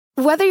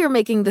Whether you're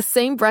making the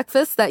same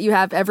breakfast that you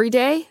have every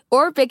day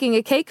or baking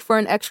a cake for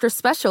an extra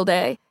special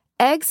day,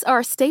 eggs are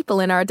a staple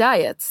in our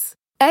diets.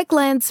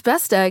 Eggland's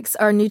best eggs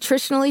are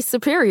nutritionally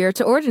superior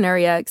to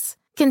ordinary eggs,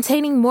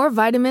 containing more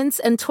vitamins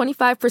and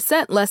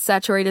 25% less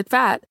saturated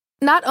fat.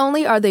 Not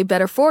only are they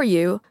better for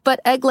you,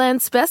 but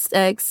Eggland's best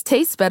eggs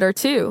taste better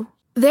too.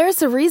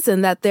 There's a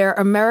reason that they're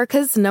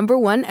America's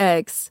 #1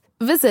 eggs.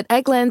 Visit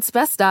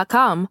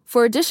egglandsbest.com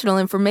for additional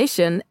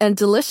information and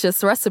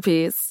delicious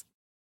recipes.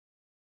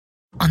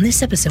 On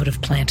this episode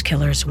of Plant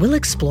Killers, we'll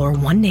explore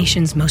one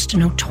nation's most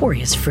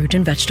notorious fruit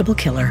and vegetable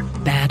killer,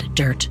 bad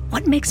dirt.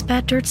 What makes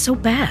bad dirt so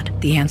bad?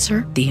 The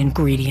answer? The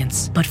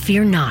ingredients. But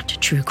fear not,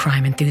 true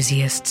crime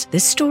enthusiasts.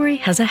 This story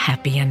has a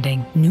happy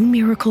ending. New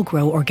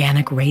Miracle-Gro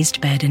organic raised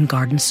bed and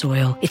garden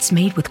soil. It's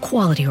made with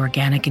quality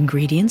organic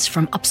ingredients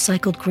from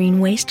upcycled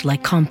green waste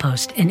like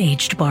compost and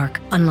aged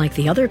bark. Unlike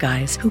the other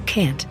guys who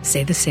can't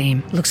say the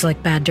same. Looks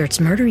like bad dirt's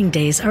murdering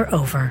days are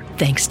over,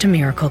 thanks to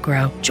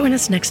Miracle-Gro. Join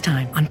us next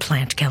time on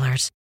Plant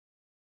Killers.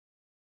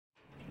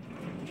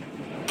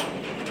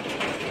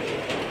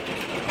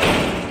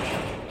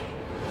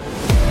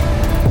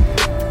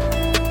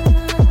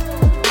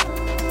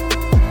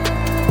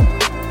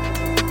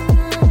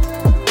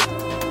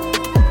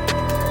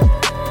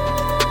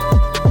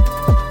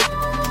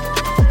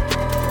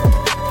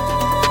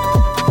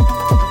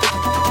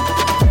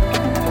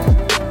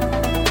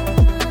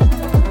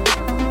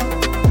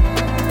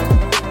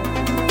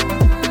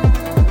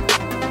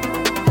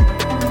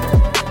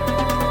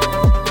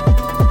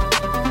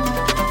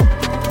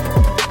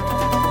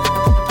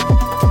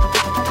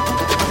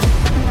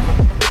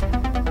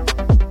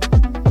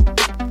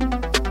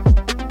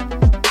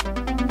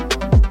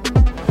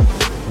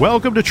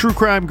 Welcome to True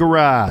Crime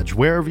Garage.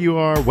 Wherever you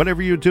are,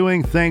 whatever you're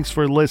doing, thanks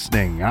for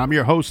listening. I'm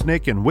your host,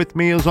 Nick, and with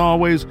me, as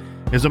always,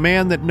 is a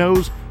man that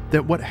knows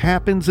that what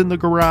happens in the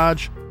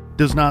garage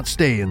does not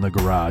stay in the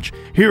garage.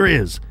 Here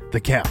is the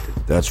captain.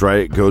 That's right.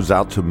 It goes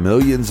out to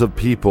millions of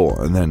people,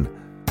 and then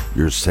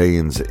your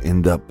sayings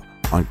end up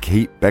on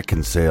Kate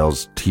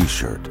Beckinsale's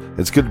t-shirt.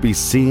 It's good to be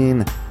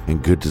seen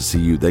and good to see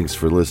you. Thanks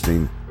for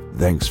listening.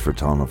 Thanks for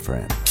telling a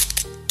friend.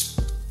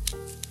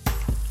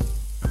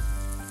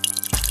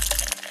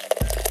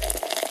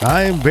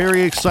 I am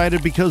very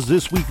excited because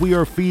this week we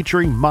are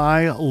featuring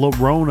My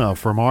Llorona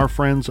from our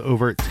friends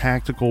over at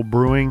Tactical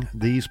Brewing.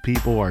 These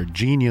people are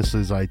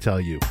geniuses, I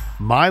tell you.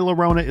 My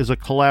Llorona is a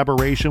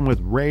collaboration with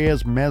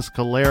Reyes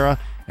Mezcalera,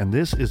 and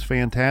this is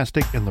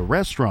fantastic. And the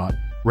restaurant,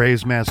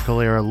 Reyes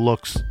Mezcalera,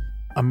 looks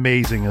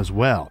amazing as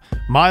well.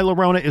 My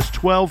Llorona is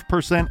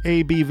 12%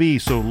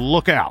 ABV, so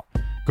look out.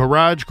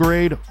 Garage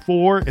grade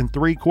 4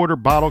 3/4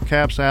 bottle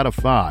caps out of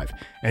 5.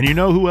 And you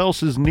know who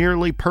else is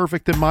nearly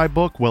perfect in my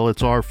book? Well,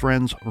 it's our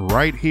friends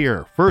right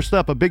here. First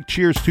up, a big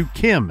cheers to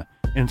Kim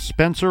in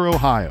Spencer,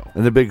 Ohio.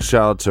 And a big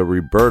shout out to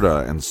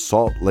Roberta in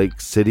Salt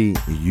Lake City,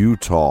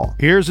 Utah.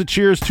 Here's a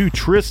cheers to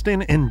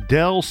Tristan in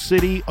Del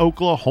City,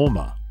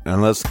 Oklahoma.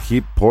 And let's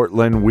keep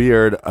Portland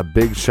weird. A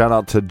big shout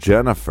out to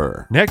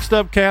Jennifer. Next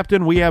up,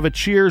 Captain, we have a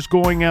cheers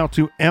going out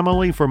to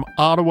Emily from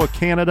Ottawa,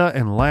 Canada.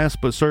 And last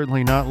but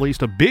certainly not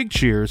least, a big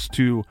cheers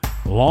to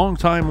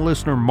longtime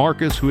listener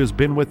Marcus, who has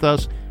been with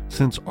us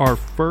since our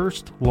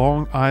first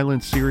Long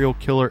Island serial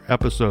killer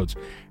episodes.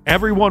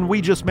 Everyone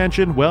we just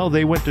mentioned, well,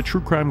 they went to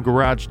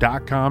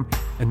truecrimegarage.com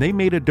and they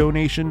made a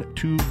donation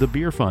to the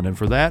beer fund. And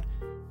for that,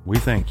 we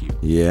thank you.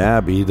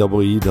 Yeah,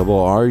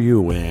 BEERUN.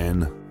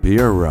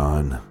 Beer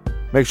Run.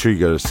 Make sure you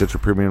go to Stitcher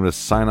Premium to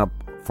sign up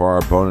for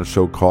our bonus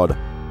show called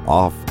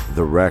Off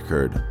the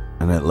Record.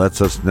 And it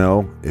lets us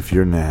know if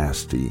you're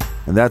nasty.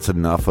 And that's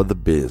enough of the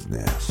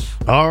business.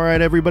 All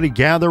right, everybody,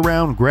 gather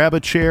around, grab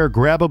a chair,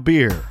 grab a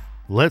beer.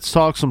 Let's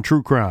talk some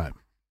true crime.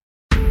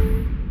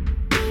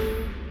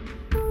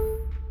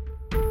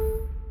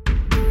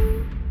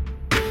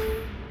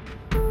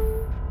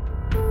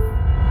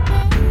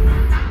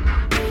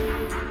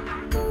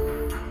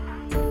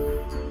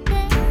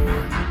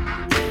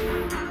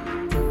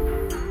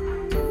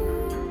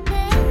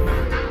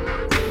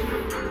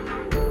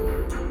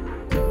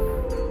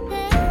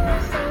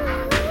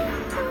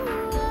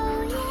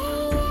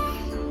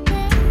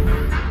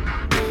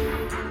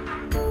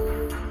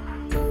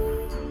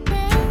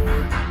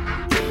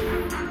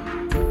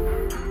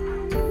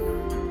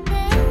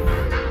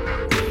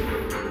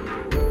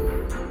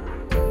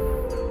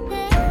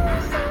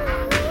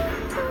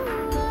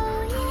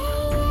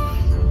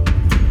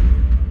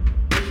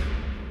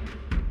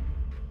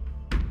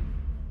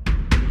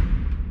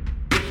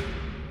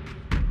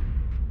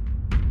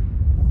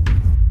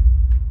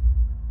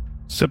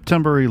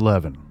 September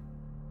 11,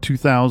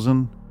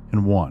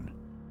 2001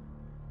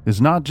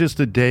 is not just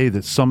a day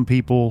that some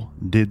people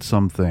did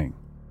something.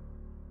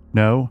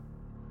 No,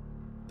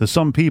 the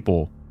some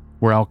people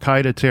were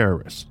Al-Qaeda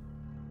terrorists.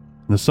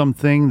 The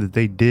something that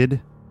they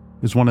did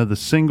is one of the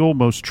single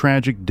most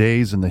tragic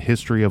days in the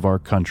history of our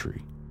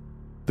country,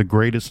 the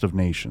greatest of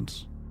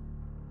nations.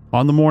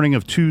 On the morning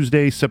of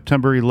Tuesday,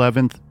 September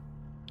 11th,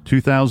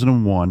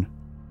 2001,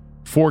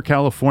 4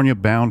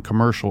 California-bound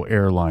commercial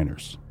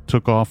airliners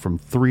took off from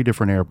 3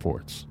 different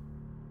airports.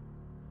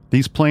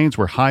 These planes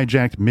were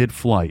hijacked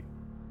mid-flight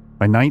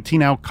by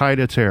 19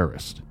 al-Qaeda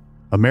terrorists.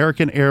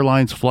 American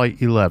Airlines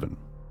Flight 11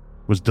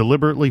 was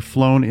deliberately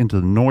flown into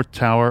the North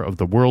Tower of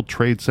the World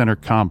Trade Center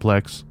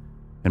complex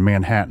in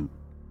Manhattan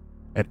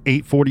at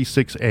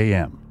 8:46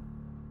 a.m.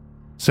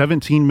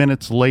 17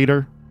 minutes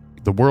later,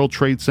 the World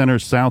Trade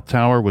Center's South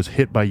Tower was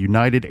hit by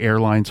United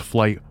Airlines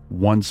Flight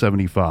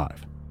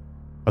 175.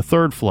 A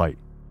third flight,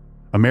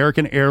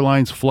 American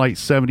Airlines Flight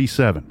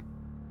 77,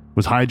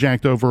 was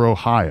hijacked over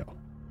Ohio,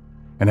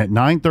 and at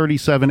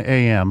 9:37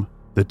 a.m.,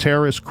 the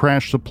terrorists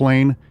crashed the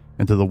plane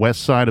into the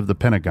west side of the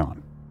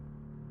Pentagon.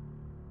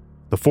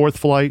 The fourth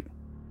flight,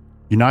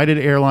 United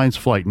Airlines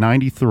Flight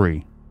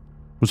 93,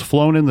 was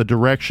flown in the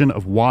direction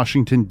of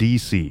Washington,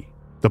 D.C.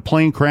 The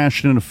plane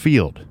crashed in a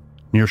field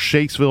near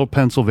Shakesville,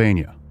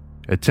 Pennsylvania,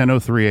 at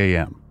 10:03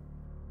 a.m.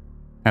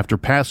 after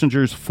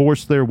passengers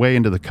forced their way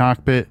into the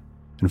cockpit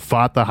and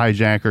fought the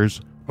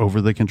hijackers over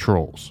the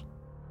controls.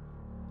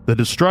 The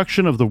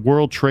destruction of the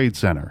World Trade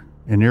Center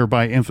and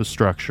nearby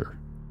infrastructure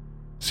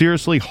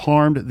seriously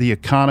harmed the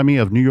economy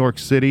of New York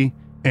City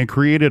and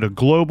created a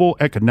global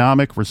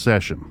economic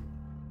recession.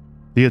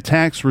 The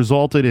attacks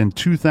resulted in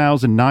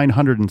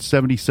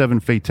 2,977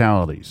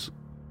 fatalities,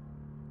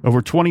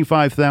 over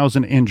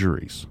 25,000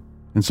 injuries,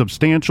 and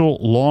substantial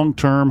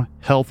long-term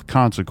health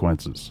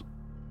consequences.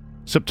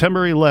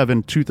 September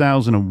 11,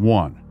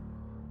 2001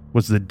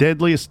 was the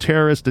deadliest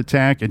terrorist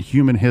attack in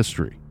human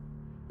history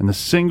and the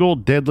single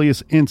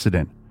deadliest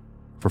incident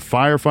for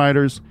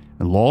firefighters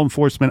and law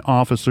enforcement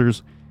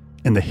officers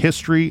in the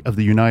history of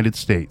the United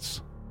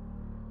States.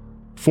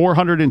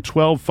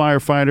 412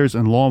 firefighters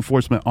and law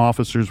enforcement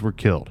officers were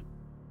killed.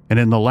 And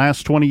in the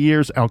last 20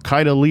 years,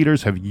 al-Qaeda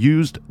leaders have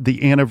used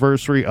the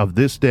anniversary of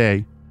this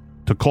day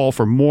to call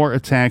for more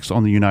attacks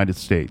on the United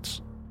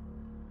States.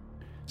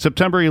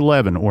 September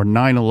 11, or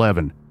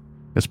 9/11,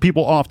 as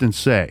people often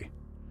say,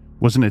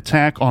 was an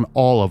attack on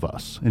all of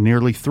us, and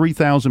nearly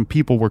 3,000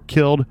 people were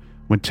killed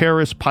when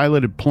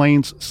terrorist-piloted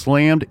planes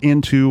slammed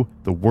into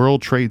the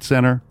World Trade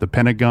Center, the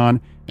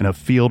Pentagon, and a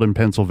field in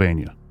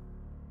Pennsylvania.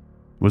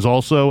 It was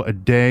also a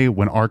day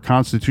when our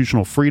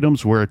constitutional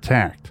freedoms were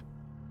attacked.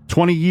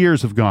 20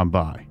 years have gone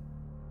by,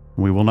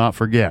 and we will not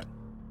forget.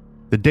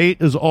 The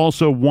date is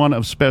also one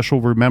of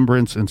special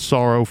remembrance and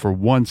sorrow for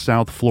one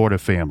South Florida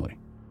family,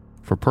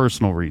 for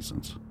personal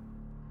reasons.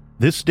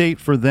 This date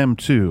for them,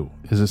 too,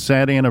 is a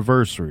sad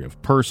anniversary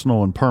of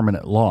personal and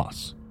permanent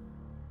loss.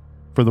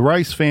 For the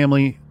Rice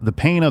family, the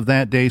pain of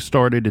that day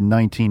started in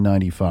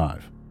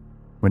 1995,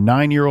 when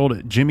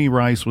 9-year-old Jimmy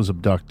Rice was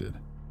abducted.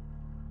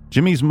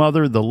 Jimmy's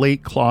mother, the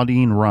late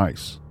Claudine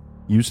Rice,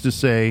 used to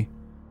say,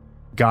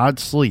 "God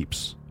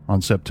sleeps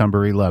on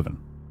September 11."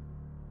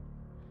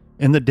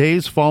 In the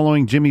days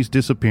following Jimmy's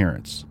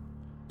disappearance,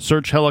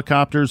 search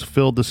helicopters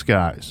filled the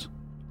skies.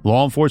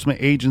 Law enforcement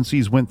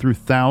agencies went through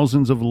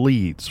thousands of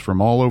leads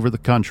from all over the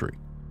country.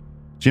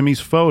 Jimmy's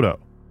photo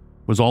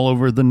was all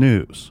over the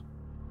news,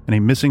 and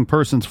a missing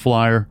persons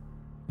flyer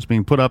was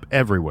being put up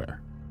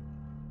everywhere.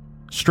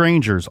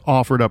 Strangers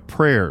offered up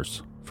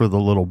prayers for the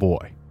little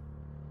boy.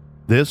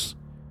 This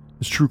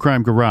is True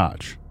Crime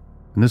Garage,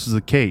 and this is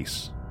the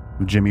case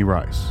of Jimmy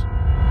Rice.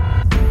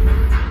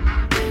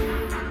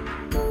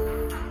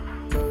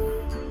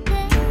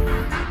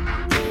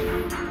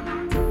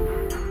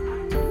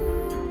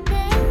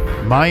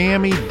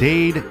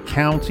 Miami-Dade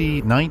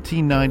County,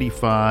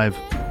 1995.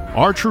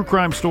 Our true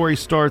crime story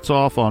starts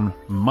off on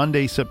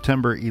Monday,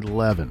 September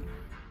 11.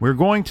 We're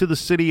going to the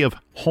city of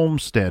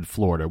Homestead,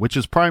 Florida, which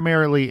is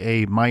primarily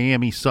a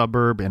Miami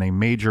suburb and a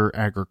major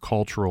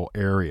agricultural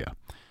area.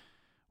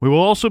 We will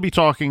also be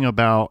talking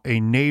about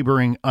a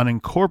neighboring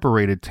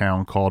unincorporated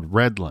town called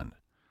Redland.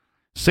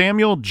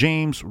 Samuel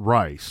James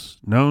Rice,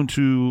 known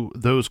to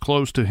those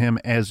close to him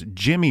as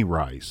Jimmy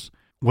Rice,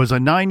 was a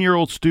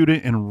 9-year-old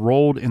student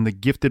enrolled in the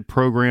gifted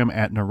program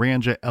at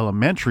Naranja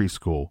Elementary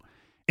School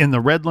in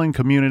the Redland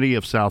community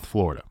of South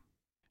Florida.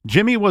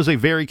 Jimmy was a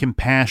very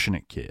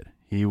compassionate kid.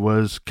 He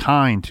was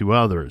kind to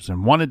others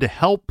and wanted to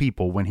help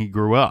people when he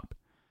grew up,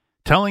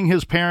 telling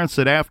his parents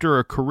that after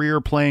a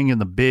career playing in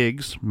the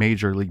bigs,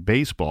 Major League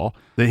Baseball,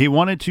 that he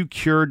wanted to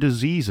cure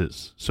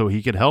diseases so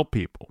he could help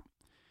people.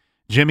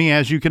 Jimmy,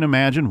 as you can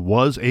imagine,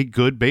 was a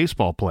good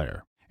baseball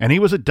player, and he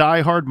was a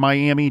diehard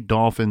Miami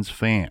Dolphins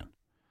fan.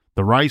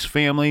 The Rice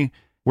family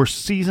were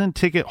season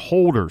ticket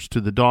holders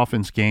to the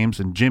Dolphins games,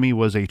 and Jimmy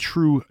was a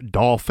true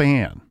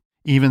Dolphin,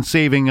 even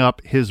saving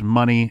up his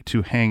money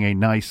to hang a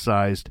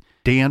nice-sized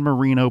Dan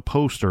Marino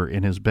poster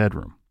in his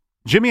bedroom.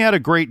 Jimmy had a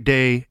great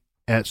day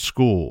at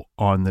school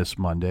on this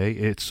Monday.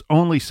 It's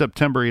only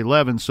September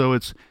 11, so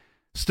it's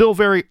still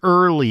very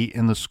early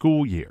in the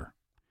school year.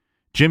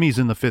 Jimmy's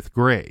in the 5th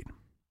grade.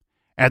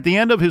 At the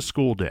end of his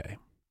school day,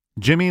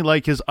 Jimmy,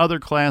 like his other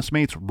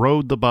classmates,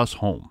 rode the bus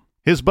home.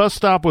 His bus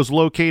stop was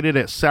located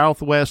at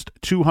Southwest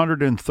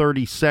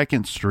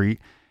 232nd Street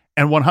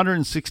and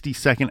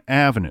 162nd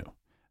Avenue.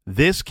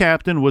 This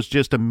captain was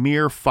just a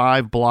mere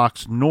 5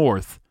 blocks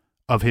north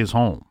of his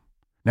home.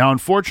 Now,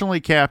 unfortunately,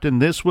 Captain,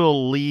 this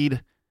will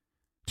lead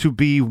to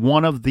be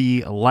one of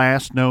the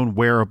last known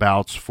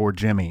whereabouts for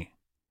Jimmy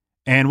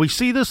And we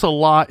see this a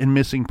lot in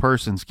missing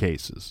persons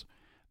cases.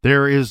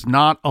 There is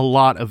not a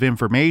lot of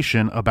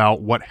information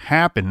about what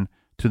happened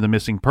to the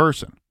missing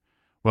person.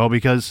 Well,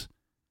 because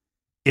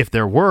if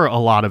there were a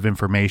lot of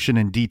information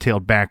and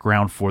detailed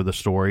background for the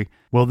story,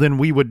 well, then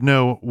we would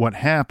know what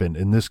happened,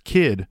 and this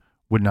kid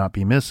would not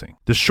be missing.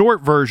 The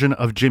short version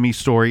of Jimmy's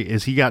story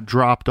is he got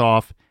dropped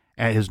off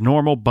at his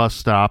normal bus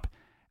stop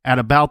at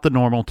about the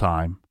normal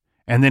time,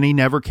 and then he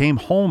never came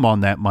home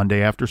on that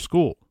Monday after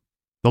school.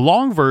 The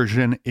long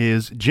version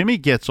is Jimmy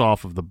gets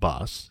off of the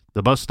bus.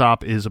 The bus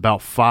stop is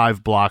about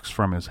 5 blocks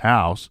from his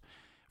house.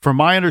 From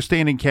my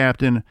understanding,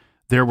 Captain,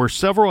 there were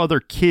several other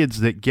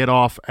kids that get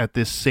off at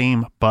this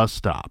same bus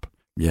stop.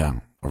 Yeah,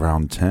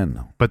 around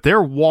 10. But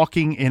they're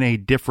walking in a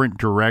different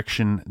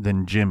direction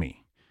than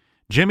Jimmy.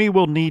 Jimmy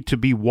will need to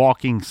be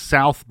walking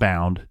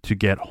southbound to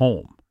get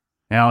home.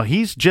 Now,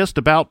 he's just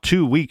about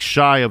 2 weeks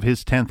shy of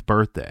his 10th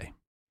birthday.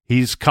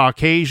 He's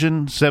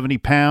Caucasian, 70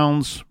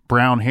 pounds,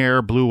 brown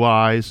hair, blue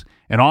eyes,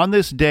 and on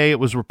this day it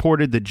was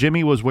reported that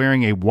Jimmy was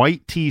wearing a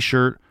white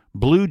t-shirt,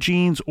 blue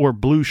jeans or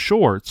blue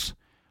shorts,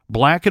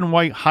 black and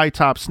white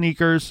high-top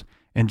sneakers,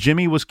 and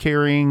Jimmy was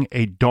carrying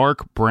a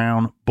dark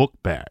brown book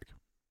bag.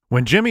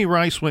 When Jimmy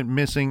Rice went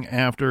missing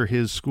after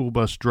his school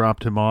bus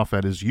dropped him off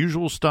at his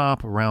usual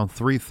stop around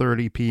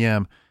 3:30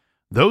 p.m.,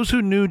 those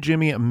who knew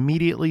Jimmy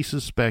immediately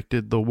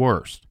suspected the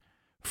worst.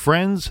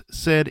 Friends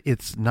said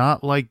it's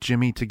not like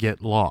Jimmy to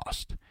get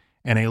lost,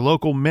 and a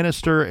local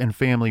minister and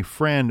family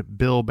friend,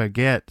 Bill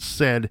Baguette,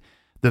 said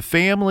the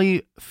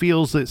family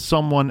feels that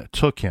someone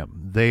took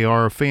him. They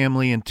are a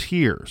family in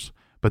tears,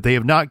 but they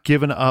have not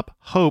given up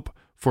hope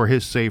for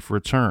his safe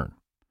return.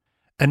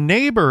 A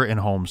neighbor in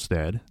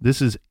Homestead,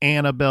 this is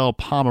Annabelle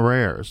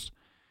Pomereres,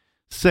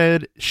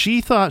 said she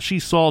thought she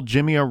saw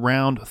Jimmy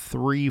around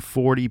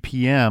 3:40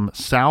 p.m.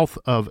 south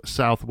of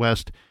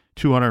Southwest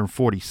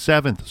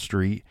 247th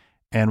Street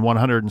and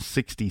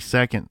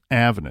 162nd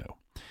Avenue.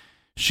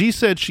 She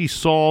said she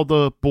saw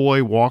the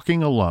boy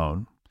walking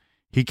alone.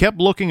 He kept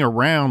looking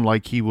around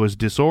like he was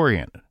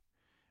disoriented.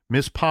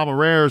 Miss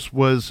Pomereres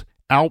was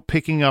out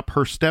picking up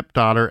her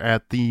stepdaughter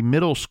at the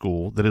middle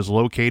school that is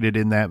located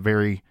in that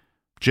very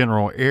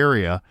general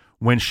area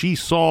when she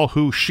saw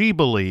who she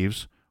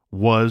believes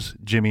was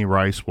Jimmy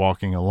Rice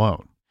walking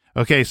alone.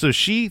 Okay, so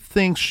she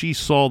thinks she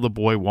saw the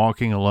boy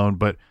walking alone,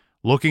 but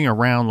looking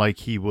around like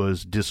he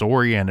was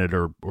disoriented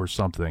or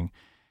something.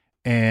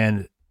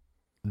 And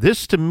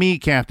this, to me,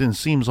 Captain,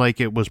 seems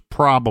like it was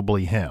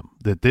probably him,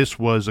 that this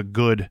was a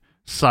good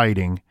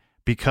sighting,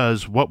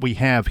 because what we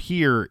have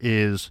here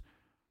is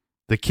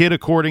the kid,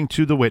 according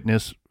to the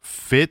witness,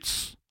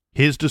 fits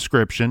his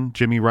description,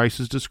 Jimmy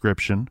Rice's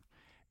description,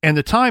 and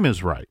the time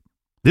is right.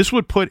 This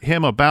would put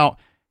him about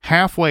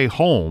halfway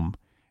home,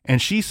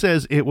 and she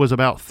says it was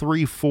about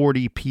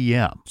 3:40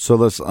 p.m. So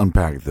let's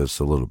unpack this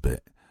a little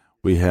bit.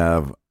 We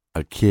have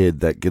a kid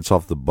that gets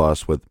off the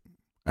bus with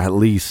at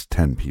least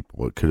 10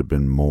 people. It could have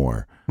been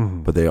more,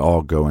 but they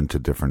all go into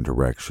different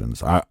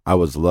directions. I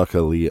was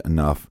luckily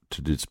enough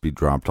to just be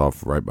dropped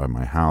off right by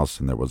my house,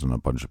 and there wasn't a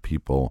bunch of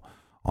people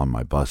on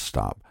my bus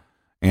stop,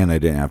 and I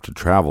didn't have to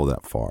travel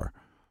that far.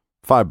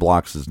 5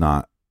 blocks is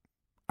not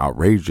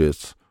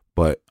outrageous,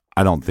 but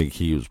I don't think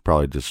he was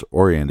probably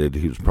disoriented.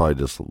 He was probably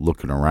just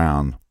looking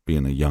around,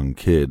 being a young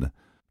kid,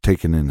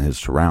 taking in his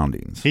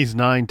surroundings. He's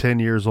 9-10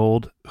 years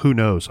old. Who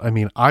knows? I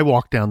mean, I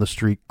walk down the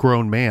street,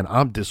 grown man,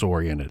 I'm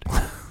disoriented,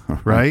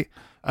 right?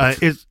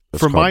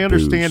 From my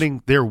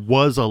understanding, there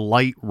was a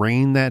light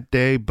rain that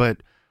day,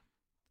 but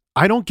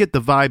I don't get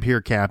the vibe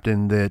here,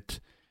 Captain, that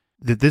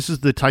this is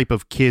the type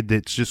of kid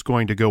that's just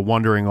going to go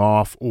wandering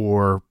off,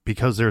 or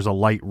because there's a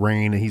light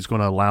rain and he's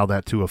going to allow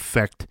that to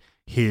affect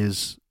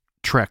his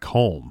trek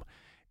home.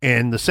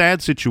 And the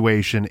sad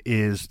situation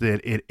is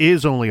that it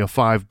is only a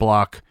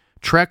 5-block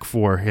trek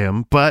for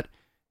him, but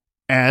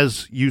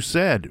as you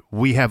said,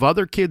 we have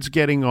other kids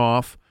getting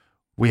off.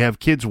 We have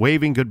kids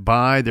waving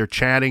goodbye. They're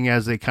chatting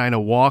as they kind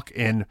of walk,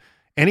 and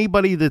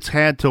anybody that's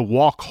had to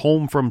walk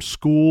home from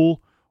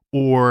school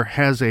or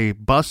has a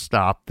bus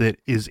stop that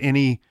is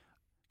any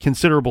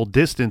considerable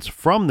distance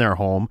from their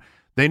home,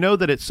 they know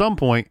that at some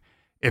point,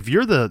 if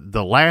you're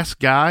the last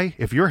guy,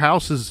 if your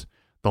house is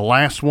the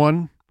last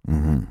one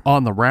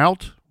on the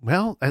route,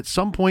 well, at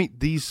some point,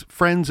 these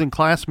friends and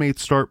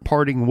classmates start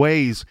parting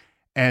ways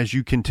as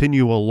you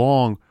continue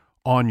along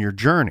on your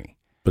journey.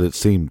 But it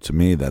seemed to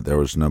me that there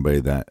was nobody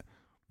that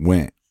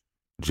went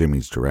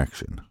Jimmy's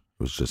direction.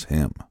 It was just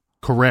him.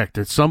 Correct.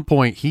 At some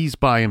point, he's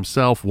by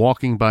himself,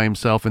 walking by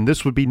himself, and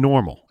this would be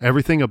normal.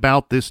 Everything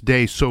about this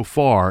day so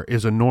far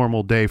is a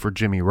normal day for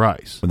Jimmy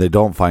Rice. When they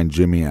don't find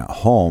Jimmy at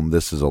home,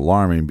 this is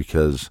alarming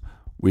because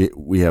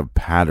we have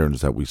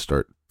patterns that we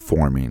start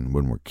forming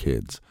when we're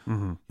kids,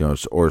 you know,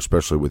 or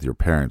especially with your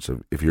parents.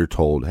 If you're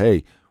told,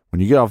 hey,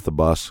 when you get off the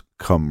bus,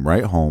 come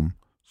right home,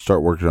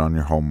 start working on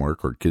your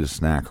homework or get a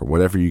snack or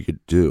whatever you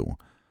could do,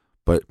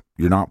 but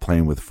you're not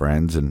playing with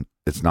friends, and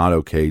it's not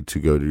okay to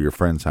go to your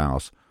friend's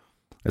house.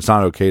 It's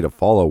not okay to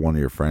follow one of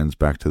your friends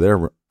back to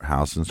their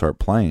house and start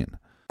playing.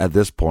 At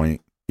this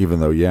point, even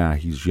though, yeah,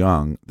 he's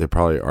young, they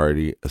probably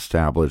already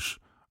established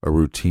a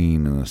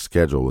routine and a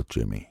schedule with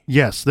Jimmy.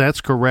 Yes,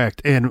 that's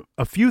correct. And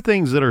a few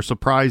things that are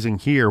surprising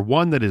here,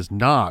 one that is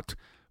not,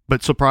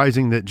 but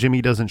surprising that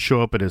Jimmy doesn't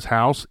show up at his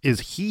house,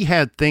 is he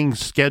had things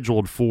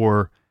scheduled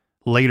for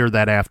later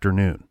that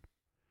afternoon.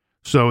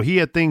 So he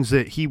had things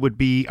that he would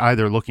be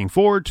either looking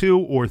forward to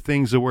or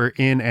things that were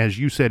in, as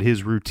you said,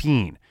 his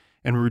routine.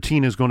 And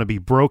routine is going to be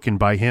broken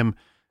by him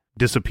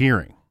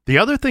disappearing. The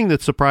other thing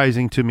that's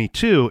surprising to me,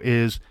 too,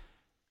 is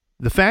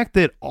the fact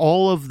that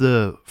all of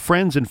the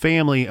friends and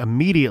family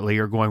immediately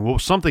are going, well,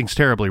 something's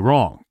terribly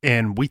wrong,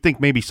 and we think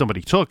maybe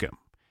somebody took him.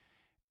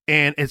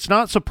 And it's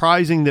not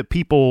surprising that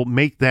people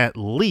make that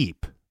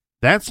leap.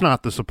 That's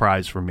not the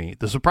surprise for me.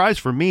 The surprise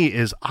for me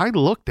is I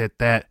looked at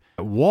that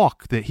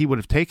walk that he would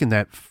have taken,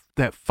 that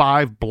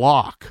 5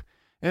 block.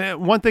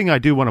 And one thing I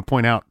do want to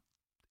point out,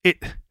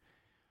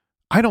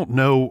 I don't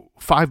know,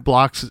 5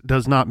 blocks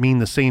does not mean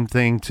the same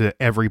thing to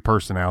every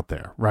person out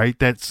there, right?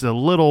 That's a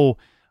little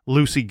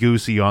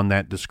loosey-goosey on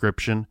that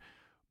description,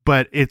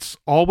 but it's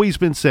always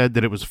been said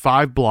that it was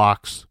 5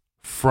 blocks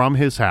from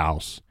his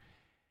house.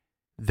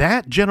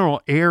 That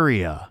general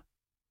area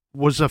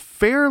was a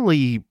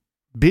fairly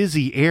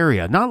busy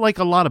area, not like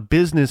a lot of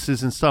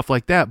businesses and stuff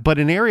like that, but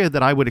an area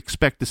that I would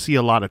expect to see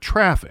a lot of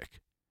traffic.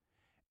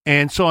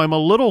 And so I'm a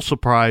little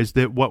surprised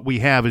that what we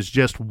have is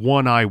just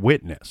one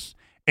eyewitness.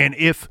 And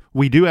if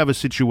we do have a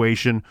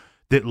situation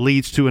that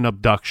leads to an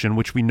abduction,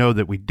 which we know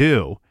that we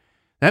do,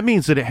 that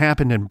means that it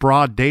happened in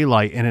broad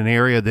daylight in an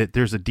area that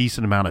there's a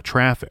decent amount of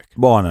traffic.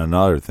 Well, and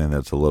another thing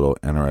that's a little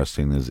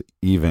interesting is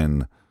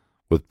even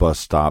with bus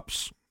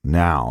stops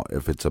now,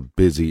 if it's a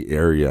busy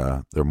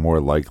area, they're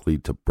more likely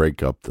to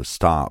break up the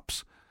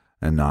stops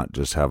and not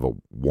just have a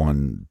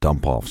one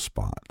dump-off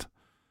spot.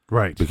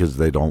 Right. Because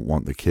they don't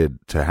want the kid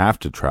to have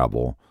to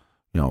travel,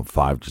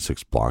 5 to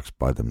 6 blocks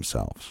by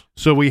themselves.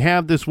 So we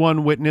have this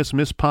one witness,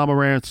 Miss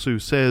Pomerantz, who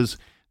says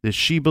that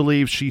she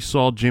believes she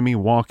saw Jimmy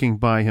walking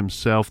by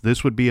himself.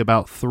 This would be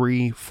about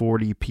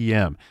 3:40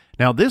 p.m.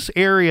 Now, this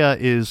area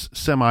is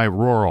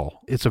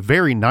semi-rural. It's a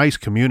very nice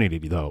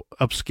community, though,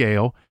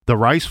 upscale. The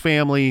Rice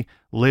family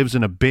lives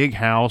in a big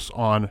house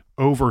on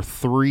over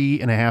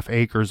 3.5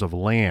 acres of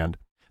land.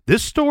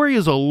 This story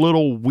is a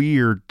little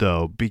weird,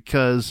 though,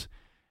 because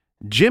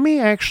Jimmy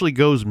actually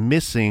goes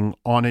missing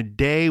on a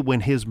day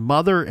when his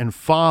mother and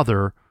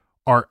father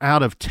are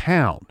out of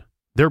town.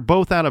 They're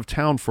both out of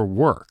town for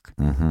work.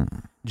 Mm-hmm.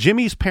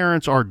 Jimmy's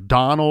parents are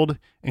Donald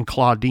and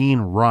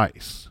Claudine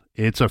Rice.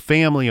 It's a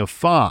family of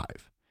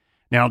 5.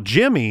 Now,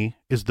 Jimmy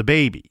is the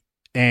baby,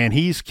 and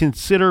he's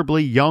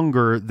considerably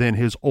younger than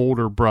his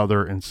older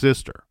brother and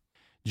sister.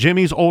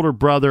 Jimmy's older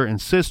brother and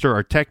sister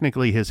are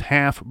technically his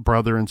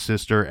half-brother and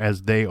sister,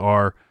 as they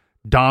are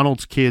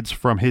Donald's kids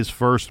from his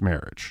first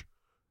marriage.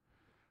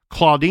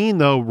 Claudine,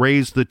 though,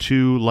 raised the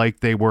two like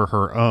they were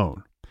her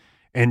own.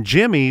 And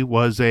Jimmy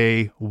was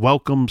a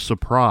welcome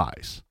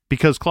surprise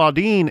because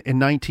Claudine in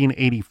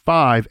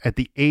 1985, at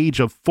the age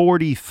of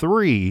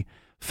 43,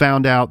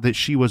 found out that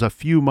she was a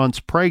few months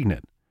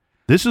pregnant.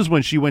 This is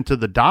when she went to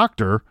the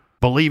doctor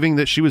believing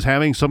that she was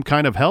having some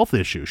kind of health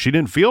issue. She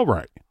didn't feel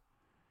right.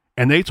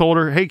 And they told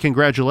her, hey,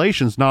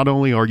 congratulations, not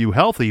only are you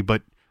healthy,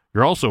 but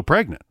you're also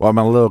pregnant. Well, I'm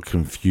a little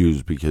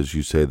confused because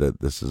you say that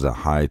this is a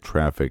high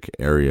traffic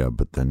area,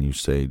 but then you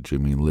say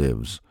Jimmy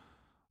lives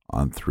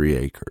on 3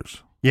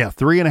 acres. Yeah,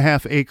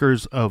 3.5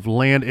 acres of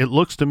land. It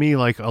looks to me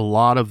like a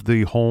lot of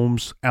the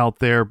homes out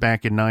there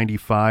back in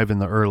 95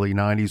 and the early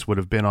 90s would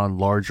have been on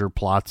larger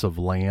plots of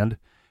land.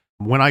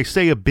 When I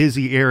say a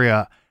busy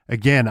area,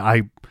 again,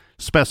 I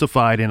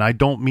specified, and I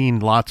don't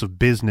mean lots of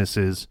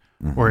businesses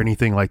or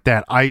anything like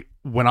that.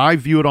 When I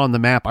view it on the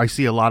map, I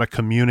see a lot of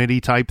community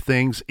type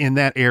things in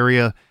that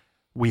area.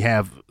 We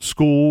have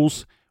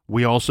schools.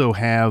 We also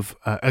have,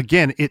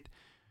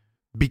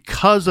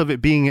 because of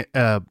it being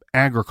an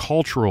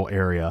agricultural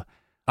area,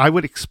 I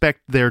would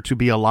expect there to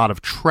be a lot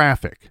of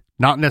traffic,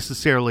 not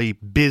necessarily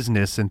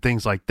business and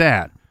things like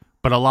that,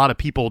 but a lot of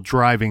people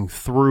driving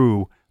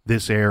through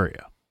this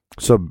area.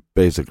 So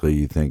basically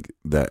you think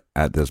that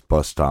at this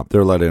bus stop,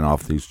 they're letting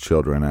off these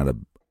children at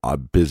a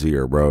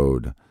busier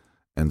road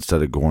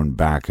instead of going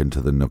back into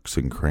the nooks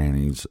and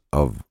crannies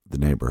of the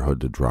neighborhood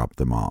to drop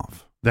them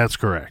off. That's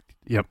correct.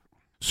 Yep.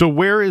 So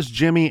where is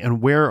Jimmy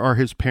and where are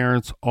his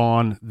parents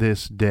on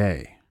this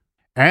day?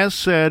 As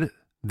said,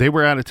 they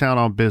were out of town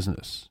on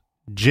business.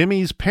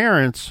 Jimmy's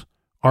parents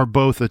are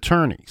both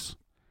attorneys.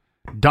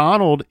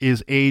 Donald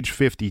is age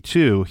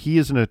 52. He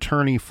is an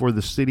attorney for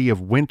the city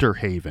of Winter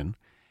Haven.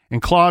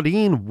 And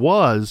Claudine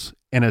was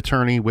an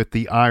attorney with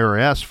the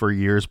IRS for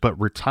years, but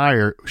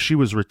retired. She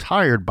was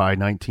retired by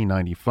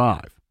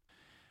 1995.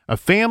 A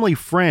family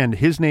friend,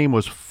 his name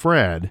was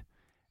Fred,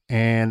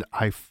 and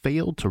I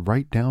failed to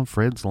write down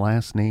Fred's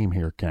last name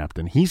here,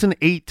 Captain. He's an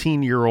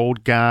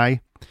 18-year-old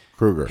guy.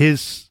 Kruger.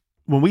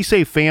 When we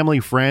say family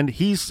friend,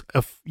 he's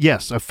a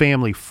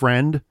family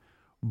friend,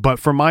 but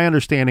from my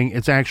understanding,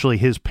 it's actually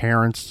his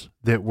parents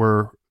that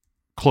were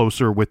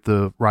closer with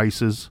the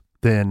Rices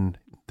than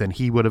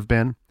he would have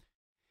been.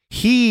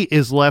 He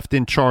is left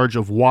in charge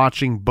of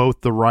watching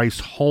both the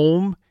Rice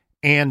home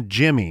and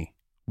Jimmy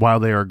while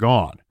they are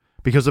gone.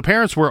 because the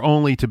parents were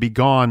only to be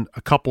gone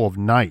a couple of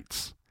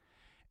nights.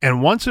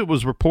 And once it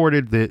was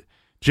reported that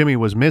Jimmy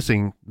was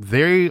missing,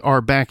 they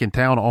are back in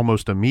town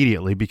almost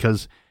immediately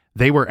because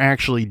they were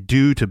actually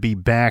due to be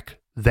back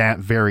that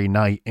very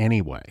night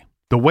anyway.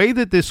 The way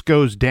that this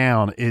goes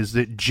down is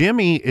that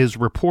Jimmy is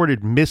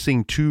reported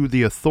missing to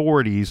the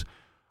authorities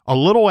a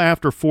little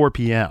after 4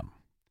 p.m.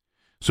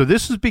 So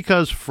this is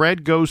because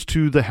Fred goes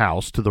to the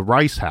house, to the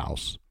Rice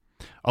house,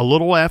 a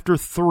little after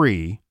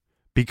 3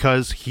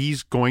 because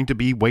he's going to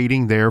be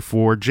waiting there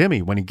for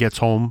Jimmy when he gets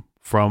home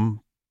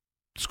from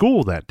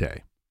school that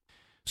day.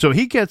 So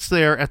he gets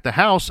there at the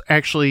house.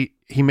 Actually,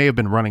 he may have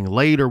been running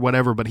late or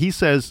whatever, but he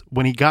says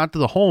when he got to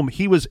the home,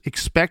 he was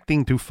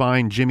expecting to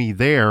find Jimmy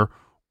there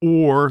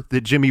or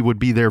that Jimmy would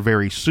be there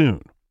very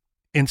soon.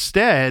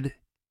 Instead,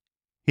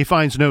 he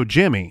finds no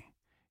Jimmy.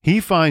 He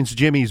finds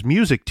Jimmy's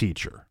music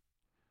teacher,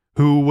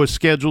 who was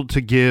scheduled to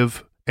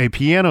give a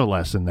piano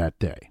lesson that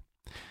day.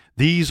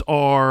 These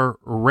are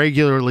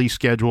regularly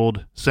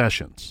scheduled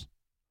sessions.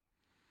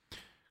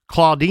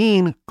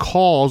 Claudine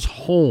calls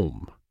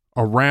home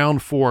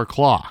around 4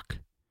 o'clock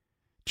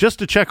just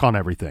to check on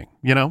everything.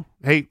 You know,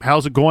 hey,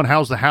 how's it going?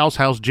 How's the house?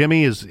 How's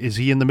Jimmy? Is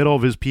he in the middle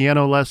of his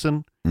piano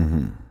lesson?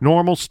 Mm-hmm.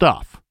 Normal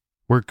stuff.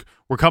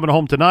 We're coming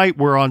home tonight.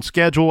 We're on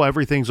schedule.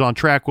 Everything's on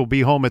track. We'll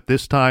be home at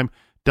this time.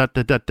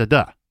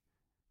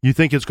 You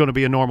think it's going to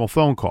be a normal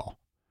phone call.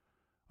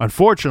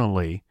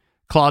 Unfortunately,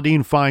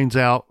 Claudine finds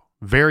out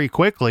very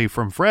quickly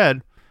from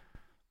Fred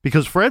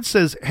because Fred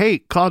says, hey,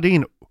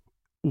 Claudine,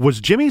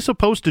 was Jimmy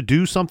supposed to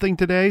do something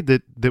today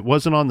that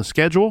wasn't on the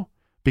schedule?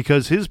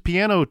 Because his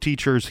piano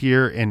teacher's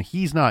here and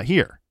he's not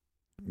here.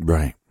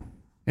 Right.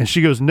 And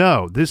she goes,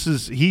 no,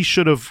 he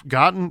should have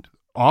gotten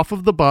off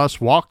of the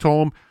bus, walked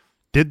home,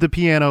 did the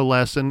piano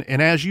lesson.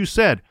 And as you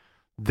said,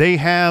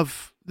 this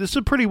is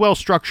a pretty well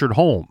structured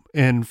home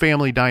and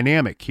family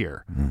dynamic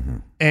here. Mm-hmm.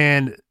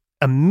 And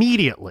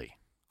immediately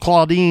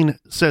Claudine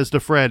says to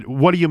Fred,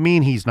 what do you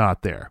mean he's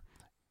not there?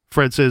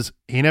 Fred says,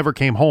 he never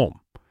came home.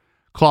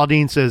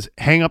 Claudine says,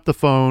 hang up the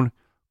phone,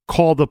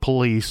 call the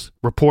police,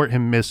 report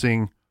him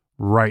missing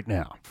right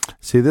now.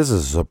 See, this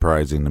is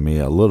surprising to me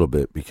a little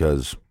bit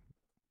because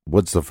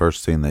what's the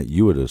first thing that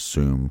you would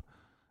assume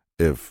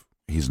if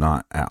he's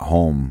not at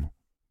home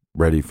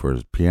ready for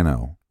his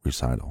piano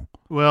recital?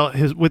 Well,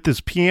 with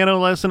his piano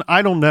lesson,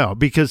 I don't know,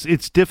 because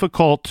it's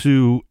difficult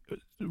to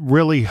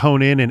really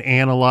hone in and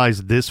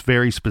analyze this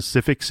very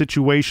specific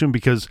situation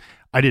because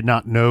I did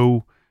not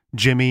know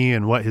Jimmy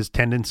and what his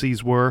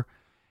tendencies were.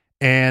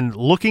 And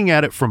looking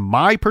at it from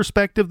my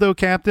perspective, though,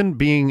 Captain,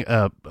 being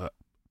a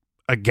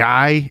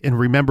guy and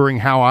remembering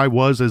how I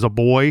was as a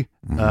boy,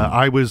 mm-hmm.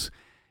 I was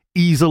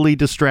easily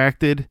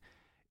distracted.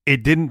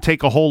 It didn't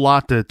take a whole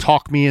lot to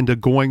talk me into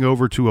going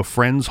over to a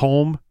friend's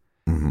home.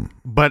 Mm-hmm.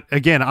 But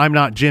again, I'm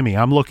not Jimmy.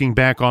 I'm looking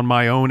back on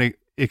my own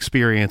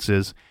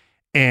experiences.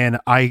 And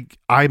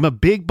I'm a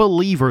big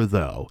believer,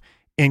 though,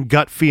 in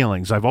gut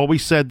feelings. I've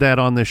always said that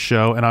on this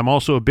show. And I'm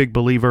also a big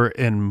believer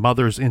in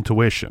mother's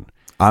intuition.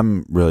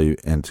 I'm really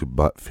into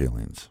butt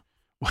feelings.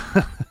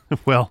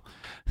 Well,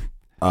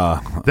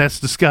 that's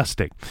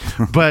disgusting.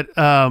 But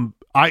I'm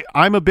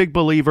a big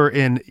believer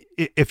in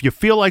if you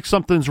feel like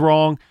something's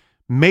wrong,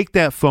 make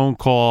that phone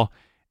call.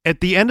 At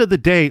the end of the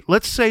day,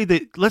 let's say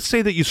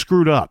that you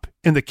screwed up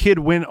and the kid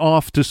went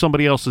off to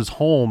somebody else's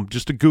home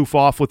just to goof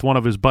off with one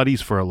of his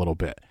buddies for a little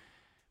bit.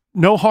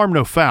 No harm,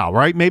 no foul,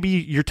 right? Maybe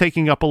you're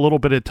taking up a little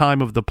bit of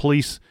time of the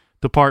police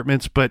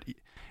departments, but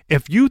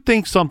if you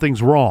think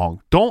something's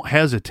wrong, don't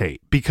hesitate,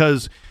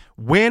 because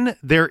when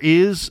there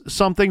is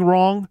something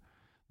wrong,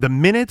 the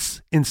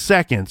minutes and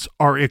seconds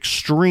are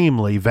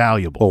extremely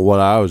valuable. Well, what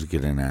I was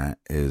getting at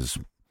is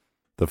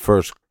the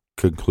first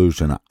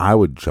conclusion I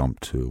would jump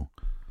to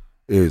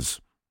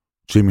is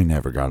Jimmy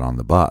never got on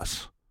the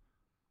bus.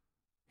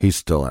 He's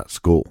still at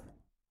school.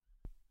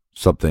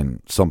 Something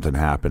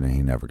happened and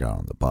he never got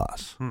on the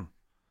bus.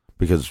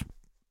 Because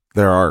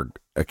there are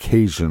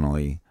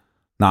occasionally,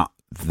 not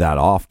that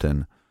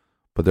often,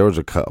 but there was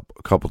a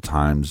couple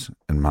times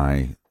in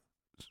my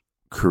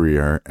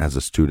career as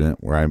a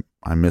student where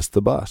I missed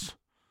the bus.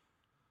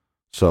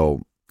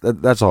 So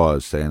that's all I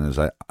was saying is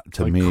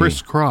to me,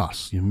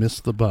 crisscross, you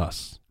missed the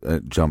bus.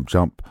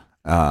 Jump.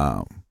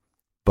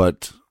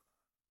 But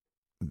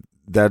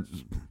that's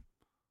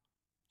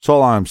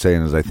all I'm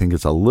saying is I think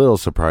it's a little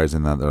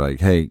surprising that they're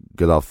like, hey,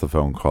 get off the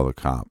phone, call the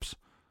cops.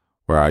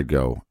 Where I'd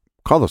go,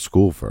 call the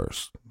school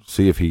first,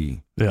 see if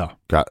he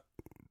got,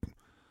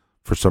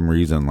 for some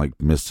reason,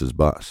 like missed his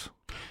bus.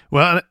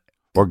 Well,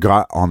 or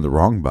got on the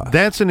wrong bus.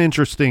 That's an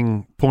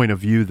interesting point of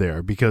view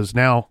there, because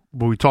now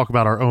when we talk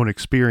about our own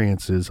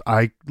experiences,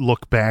 I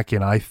look back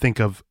and I think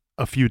of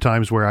a few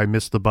times where I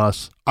missed the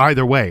bus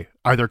either way,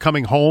 either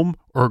coming home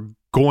or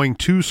going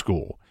to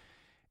school,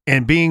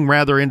 and being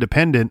rather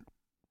independent.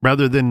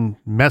 Rather than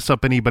mess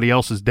up anybody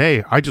else's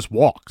day, I just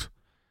walked.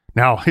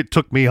 Now, it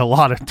took me a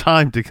long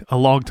time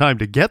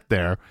to get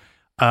there.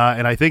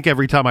 And I think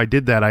every time I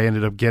did that, I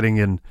ended up getting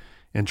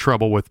in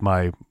trouble with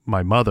my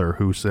mother,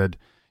 who said,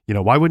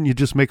 why wouldn't you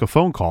just make a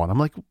phone call? And I'm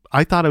like,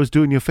 I thought I was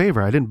doing you a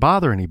favor. I didn't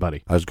bother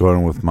anybody. I was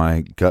going with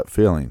my gut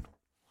feeling.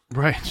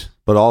 Right.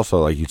 But also,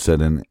 like you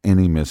said, in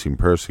any missing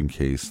person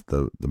case,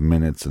 the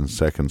minutes and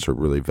seconds are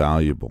really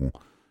valuable.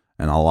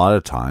 And a lot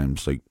of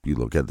times, like you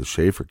look at the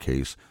Schaefer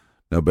case,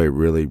 nobody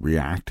really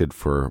reacted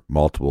for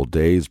multiple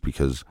days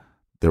because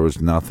there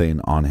was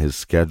nothing on his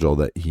schedule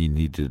that he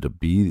needed to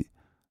be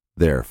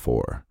there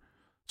for.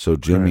 So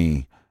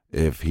Jimmy,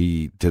 if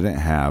he didn't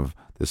have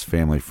this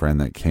family friend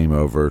that came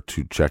over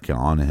to check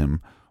on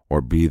him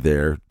or be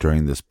there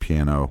during this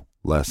piano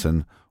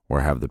lesson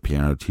or have the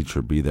piano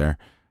teacher be there,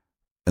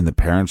 and the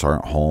parents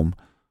aren't home,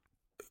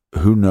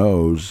 who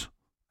knows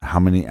how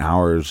many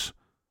hours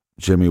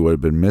Jimmy would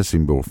have been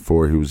missing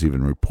before he was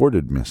even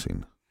reported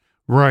missing.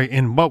 Right,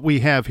 and what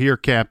we have here,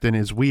 Captain,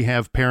 is we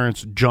have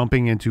parents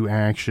jumping into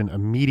action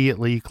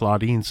immediately.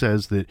 Claudine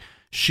says that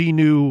she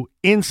knew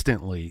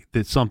instantly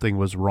that something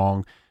was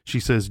wrong. She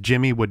says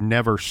Jimmy would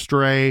never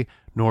stray,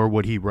 nor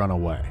would he run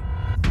away.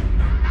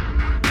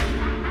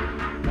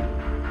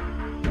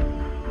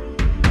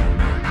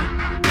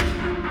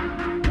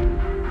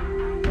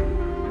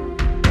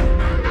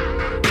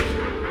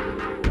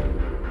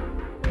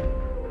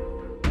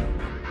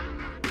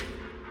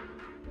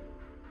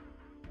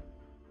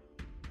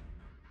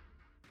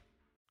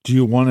 Do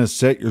you want to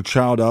set your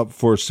child up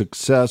for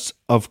success?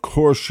 Of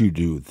course you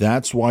do.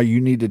 That's why you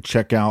need to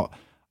check out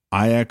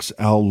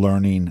IXL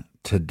Learning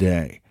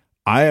today.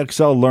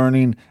 IXL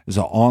Learning is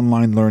an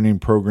online learning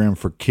program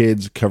for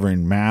kids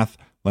covering math,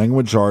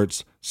 language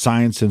arts,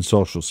 science, and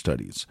social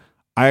studies.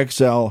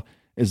 IXL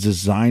is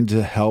designed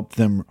to help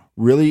them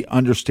really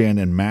understand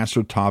and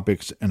master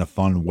topics in a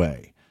fun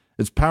way.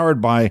 It's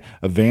powered by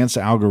advanced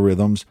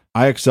algorithms.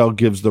 IXL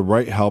gives the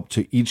right help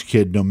to each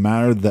kid no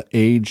matter the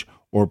age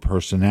or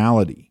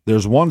personality.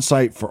 There's one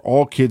site for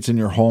all kids in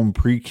your home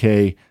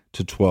pre-K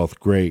to 12th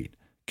grade.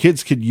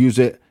 Kids could use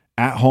it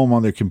at home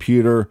on their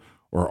computer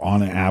or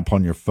on an app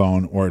on your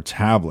phone or a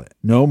tablet.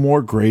 No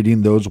more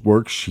grading those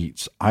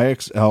worksheets.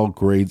 IXL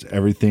grades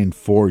everything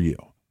for you.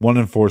 1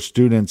 in 4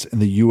 students in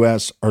the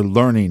U.S. are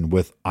learning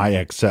with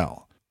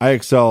IXL.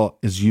 IXL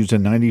is used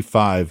in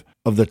 95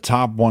 of the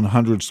top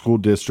 100 school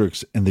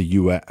districts in the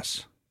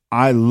U.S.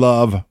 I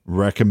love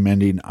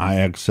recommending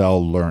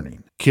IXL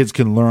Learning. Kids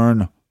can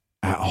learn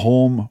at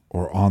home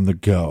or on the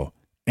go.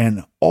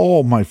 And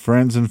all my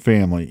friends and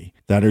family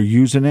that are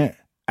using it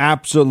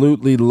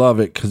absolutely love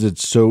it because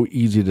it's so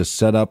easy to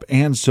set up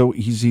and so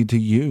easy to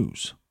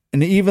use.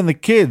 And even the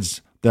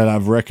kids that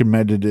I've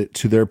recommended it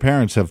to their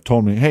parents have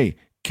told me, hey,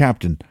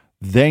 Captain,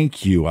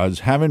 thank you. I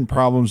was having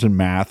problems in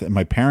math and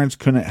my parents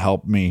couldn't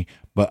help me,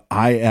 but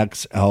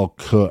IXL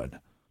could.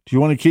 Do you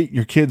want to get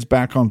your kids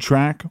back on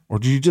track or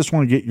do you just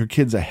want to get your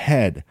kids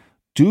ahead?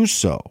 Do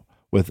so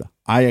with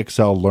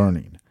IXL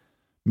Learning.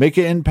 Make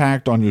an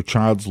impact on your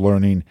child's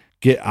learning.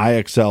 Get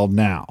IXL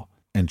now.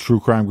 And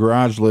True Crime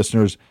Garage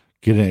listeners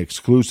get an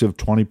exclusive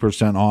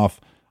 20% off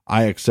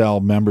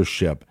IXL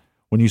membership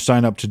when you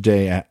sign up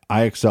today at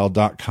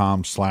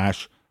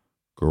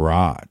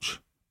IXL.com/garage.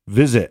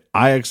 Visit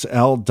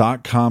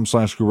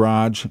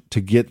IXL.com/garage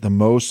to get the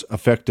most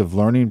effective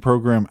learning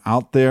program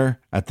out there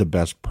at the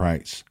best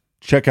price.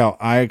 Check out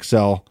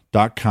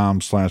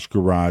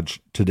IXL.com/garage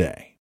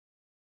today.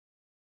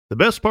 The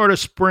best part of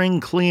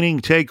spring cleaning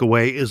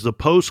takeaway is the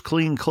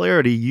post-clean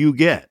clarity you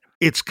get.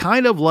 It's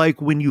kind of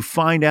like when you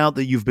find out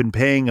that you've been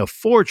paying a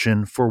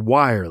fortune for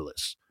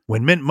wireless.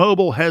 When Mint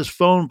Mobile has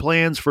phone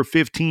plans for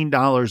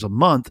 $15 a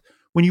month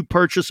when you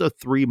purchase a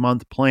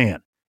 3-month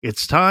plan.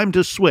 It's time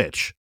to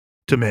switch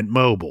to Mint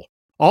Mobile.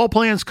 All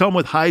plans come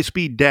with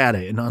high-speed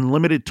data and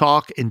unlimited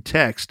talk and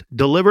text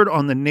delivered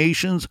on the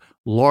nation's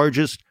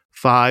largest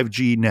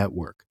 5G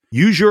network.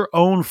 Use your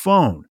own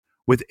phone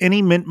with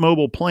any Mint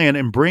Mobile plan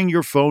and bring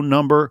your phone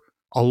number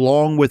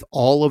along with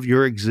all of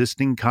your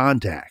existing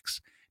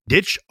contacts.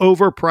 Ditch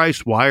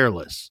overpriced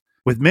wireless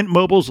with Mint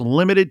Mobile's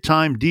limited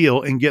time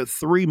deal and get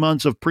 3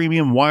 months of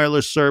premium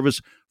wireless service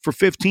for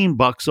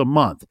 $15 a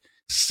month.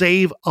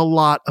 Save a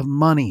lot of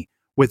money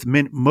with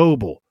Mint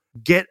Mobile.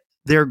 Get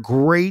their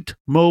great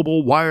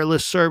mobile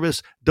wireless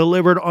service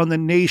delivered on the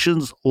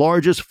nation's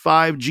largest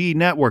 5G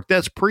network.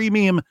 That's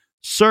premium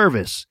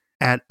service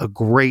at a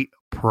great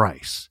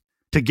price.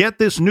 To get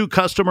this new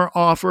customer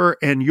offer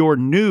and your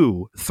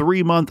new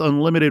 3-month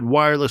unlimited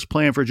wireless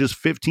plan for just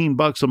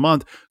 $15 a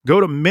month, go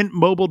to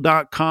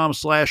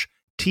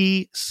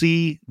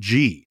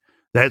mintmobile.com/TCG.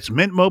 That's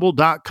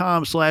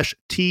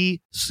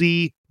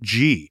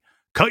mintmobile.com/TCG.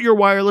 Cut your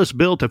wireless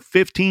bill to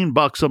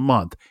 $15 a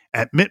month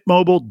at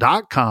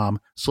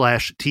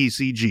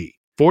mintmobile.com/TCG.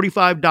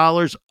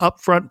 $45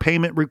 upfront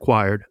payment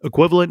required,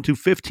 equivalent to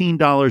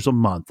 $15 a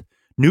month.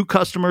 New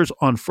customers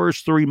on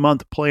first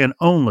 3-month plan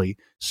only.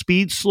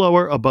 Speed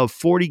slower above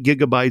 40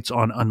 gigabytes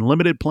on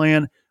unlimited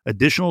plan.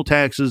 Additional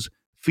taxes,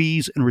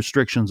 fees, and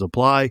restrictions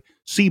apply.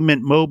 See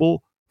Mint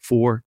Mobile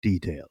for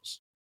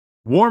details.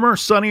 Warmer,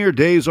 sunnier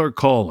days are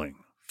calling.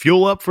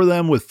 Fuel up for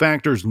them with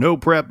Factor's no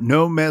prep,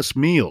 no mess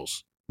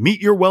meals. Meet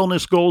your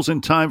wellness goals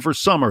in time for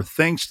summer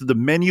thanks to the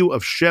menu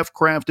of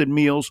chef-crafted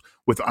meals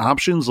with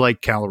options like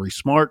Calorie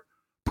Smart,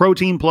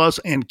 Protein Plus,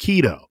 and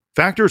Keto.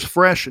 Factor's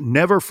fresh,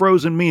 never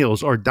frozen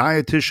meals are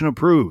dietitian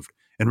approved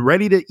and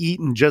ready to eat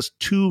in just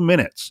 2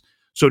 minutes.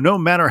 So no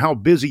matter how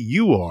busy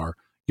you are,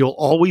 you'll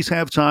always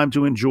have time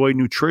to enjoy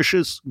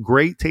nutritious,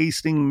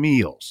 great-tasting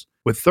meals.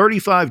 With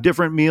 35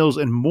 different meals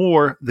and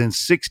more than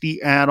 60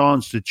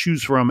 add-ons to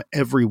choose from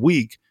every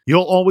week,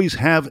 you'll always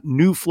have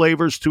new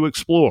flavors to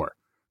explore.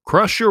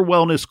 Crush your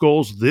wellness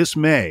goals this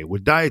May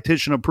with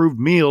dietitian-approved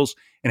meals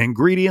and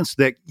ingredients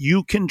that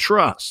you can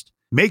trust.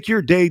 Make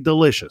your day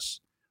delicious,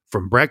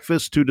 from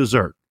breakfast to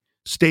dessert.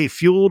 Stay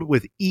fueled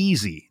with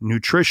easy,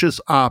 nutritious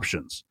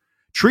options.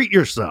 Treat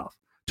yourself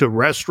to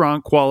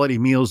restaurant-quality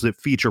meals that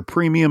feature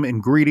premium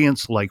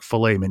ingredients like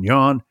filet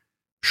mignon,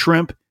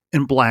 shrimp,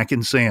 and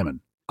blackened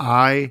salmon.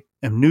 I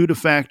am new to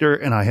Factor,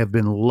 and I have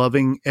been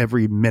loving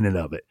every minute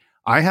of it.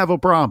 I have a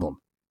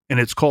problem, and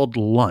it's called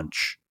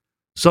lunch.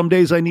 Some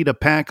days I need to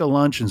pack a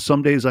lunch, and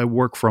some days I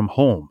work from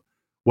home.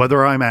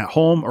 Whether I'm at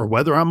home or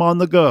whether I'm on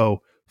the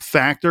go,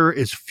 Factor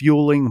is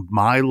fueling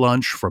my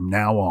lunch from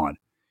now on.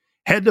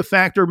 Head to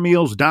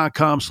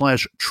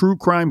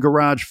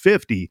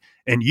factormeals.com/truecrimegarage50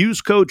 and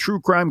use code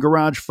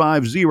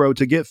truecrimegarage50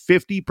 to get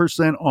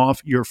 50%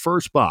 off your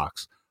first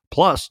box,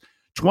 plus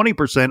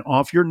 20%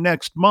 off your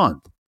next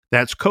month.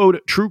 That's code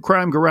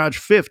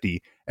truecrimegarage50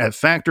 at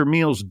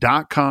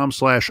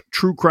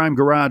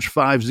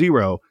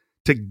factormeals.com/truecrimegarage50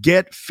 to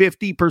get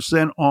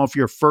 50% off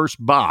your first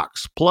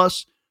box,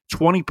 plus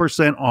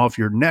 20% off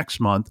your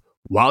next month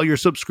while your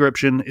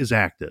subscription is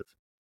active.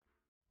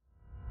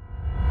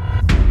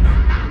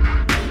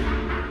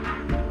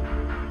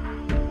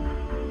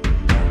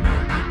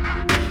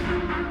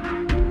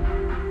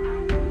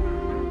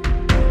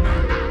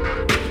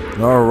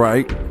 All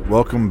right,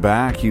 welcome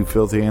back, you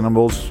filthy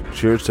animals.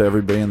 Cheers to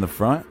everybody in the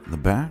front, in the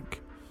back.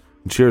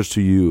 And cheers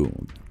to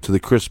you, to the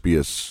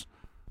crispiest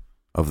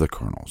of the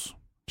kernels.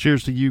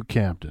 Cheers to you,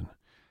 Captain.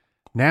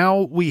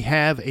 Now we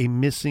have a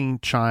missing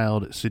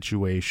child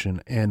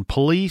situation, and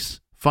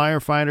police,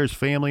 firefighters,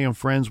 family, and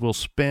friends will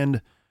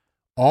spend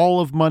all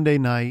of Monday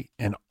night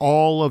and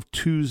all of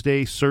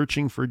Tuesday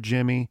searching for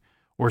Jimmy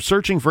or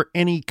searching for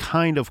any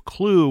kind of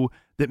clue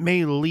that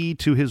may lead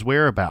to his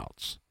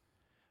whereabouts.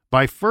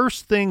 By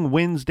first thing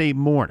Wednesday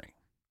morning,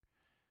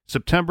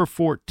 September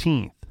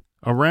 14th,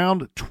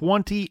 around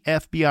 20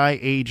 FBI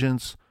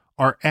agents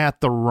are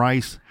at the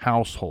Rice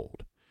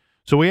household.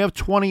 So we have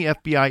 20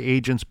 FBI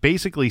agents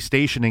basically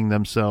stationing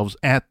themselves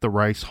at the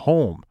Rice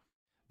home.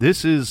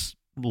 This is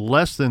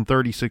less than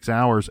 36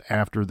 hours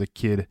after the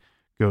kid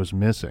goes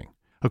missing.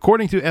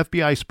 According to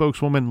FBI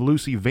spokeswoman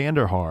Lucy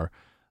Vanderhaar,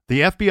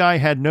 the FBI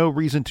had no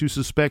reason to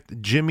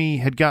suspect Jimmy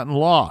had gotten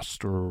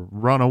lost or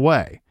run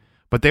away.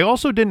 But they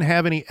also didn't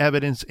have any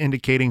evidence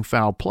indicating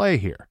foul play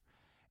here.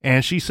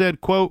 And she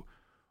said, quote,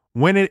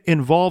 "When it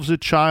involves a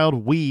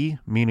child, we,"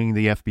 meaning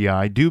the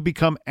FBI, "do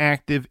become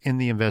active in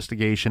the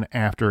investigation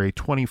after a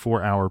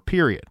 24-hour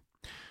period.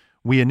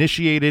 We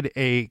initiated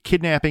a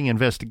kidnapping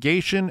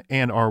investigation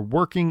and are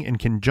working in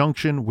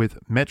conjunction with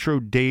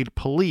Metro-Dade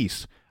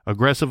Police,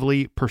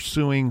 aggressively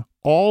pursuing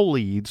all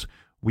leads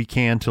we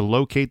can to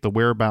locate the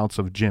whereabouts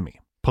of Jimmy.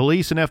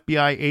 Police and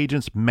FBI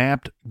agents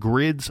mapped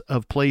grids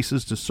of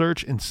places to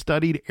search and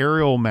studied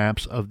aerial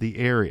maps of the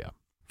area.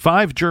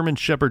 5 German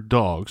Shepherd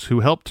dogs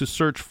who helped to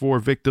search for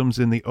victims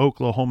in the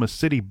Oklahoma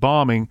City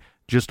bombing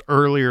just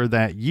earlier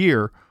that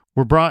year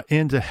were brought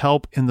in to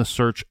help in the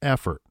search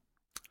effort.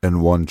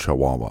 And 1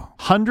 Chihuahua.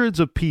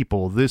 Hundreds of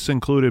people, this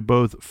included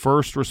both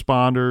first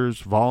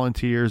responders,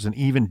 volunteers, and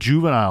even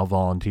juvenile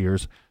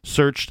volunteers,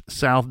 searched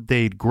South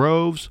Dade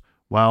Groves,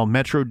 while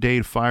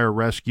Metro-Dade Fire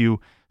Rescue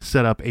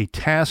set up a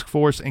task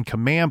force and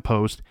command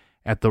post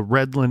at the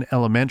Redland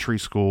Elementary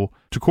School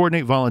to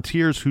coordinate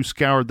volunteers who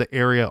scoured the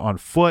area on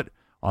foot,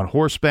 on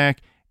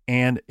horseback,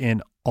 and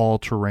in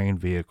all-terrain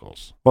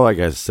vehicles. Well, like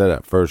I said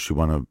at first, you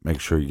want to make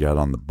sure you got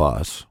on the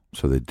bus,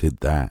 so they did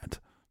that.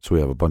 So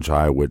we have a bunch of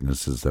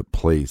eyewitnesses that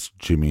placed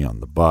Jimmy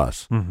on the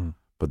bus. Mm-hmm.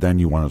 But then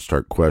you want to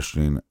start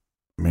questioning.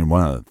 I mean,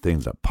 one of the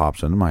things that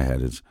pops into my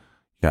head is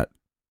you got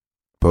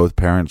both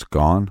parents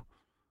gone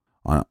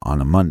on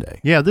a Monday.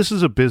 Yeah, this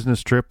is a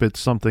business trip. It's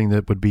something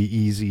that would be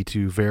easy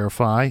to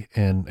verify.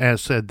 And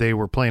as said, they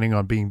were planning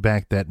on being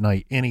back that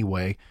night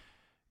anyway.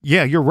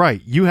 Yeah, you're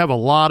right. You have a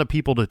lot of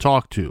people to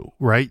talk to,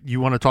 right? You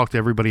want to talk to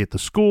everybody at the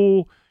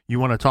school. You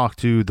want to talk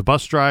to the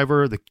bus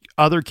driver, the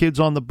other kids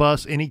on the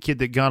bus, any kid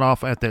that got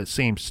off at that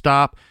same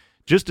stop,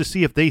 just to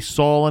see if they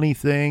saw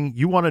anything.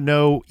 You want to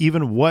know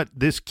even what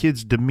this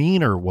kid's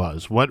demeanor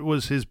was. What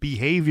was his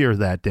behavior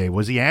that day?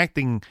 Was he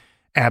acting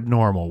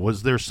abnormal?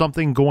 Was there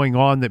something going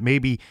on that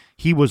maybe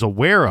he was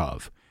aware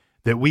of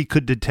that we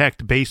could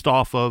detect based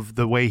off of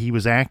the way he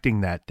was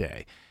acting that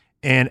day?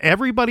 And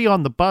everybody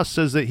on the bus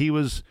says that he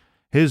was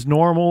his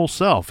normal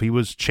self. He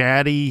was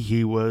chatty.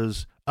 He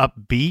was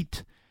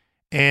upbeat.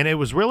 And it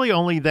was really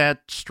only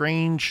that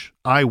strange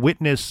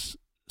eyewitness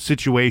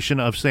situation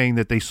of saying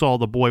that they saw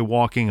the boy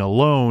walking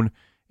alone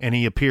and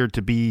he appeared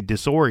to be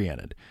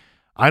disoriented.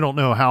 I don't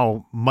know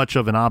how much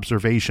of an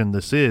observation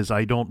this is.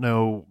 I don't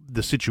know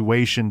the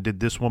situation. Did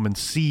this woman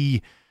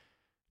see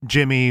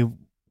Jimmy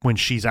when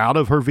she's out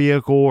of her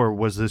vehicle, or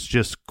was this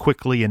just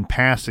quickly in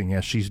passing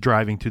as she's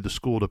driving to the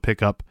school to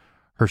pick up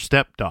her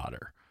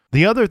stepdaughter?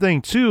 The other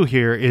thing, too,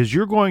 here is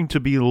you're going to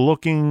be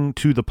looking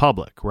to the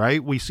public,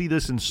 right? We see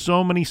this in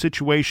so many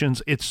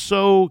situations. It's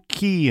so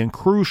key and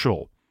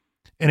crucial,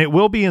 and it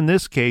will be in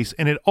this case,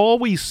 and it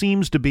always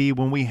seems to be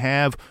when we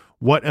have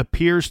what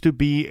appears to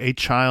be a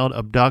child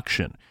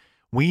abduction.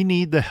 We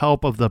need the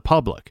help of the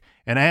public.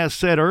 And as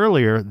said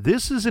earlier,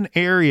 this is an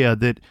area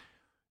that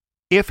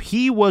if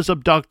he was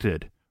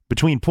abducted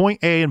between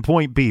point A and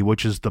point B,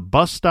 which is the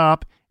bus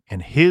stop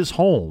and his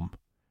home,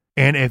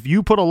 and if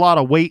you put a lot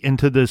of weight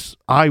into this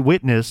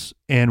eyewitness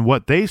and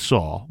what they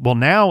saw, well,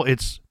 now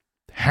it's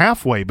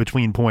halfway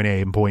between point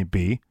A and point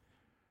B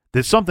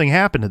that something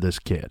happened to this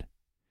kid.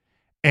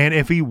 And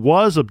if he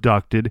was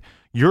abducted,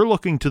 you're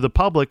looking to the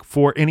public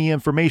for any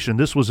information.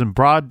 This was in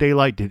broad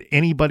daylight. Did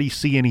anybody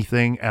see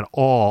anything at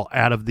all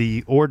out of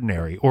the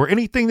ordinary, or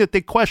anything that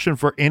they question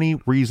for any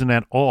reason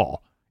at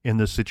all in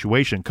this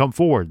situation? Come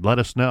forward. Let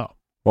us know.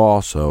 Well,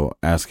 also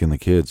asking the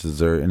kids, is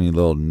there any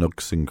little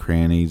nooks and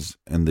crannies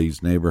in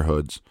these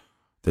neighborhoods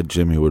that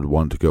Jimmy would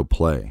want to go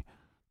play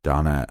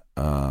down at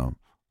a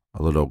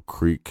little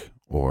creek,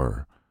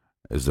 or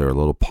is there a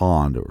little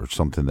pond or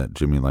something that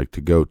Jimmy liked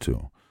to go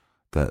to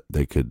that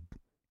they could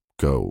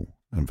go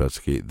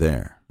investigate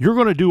there? You're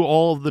going to do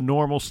all of the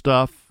normal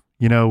stuff.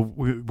 You know,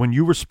 when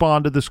you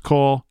respond to this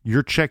call,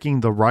 you're checking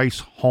the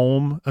Rice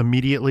home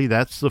immediately.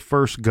 That's the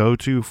first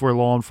go-to for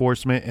law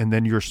enforcement, and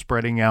then you're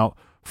spreading out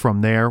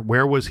from there.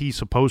 Where was he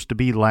supposed to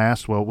be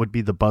last? Well, it would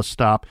be the bus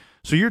stop.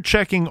 So you're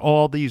checking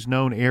all these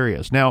known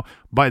areas. Now,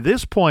 by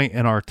this point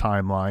in our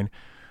timeline,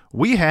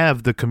 we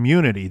have the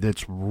community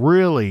that's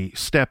really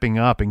stepping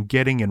up and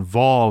getting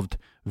involved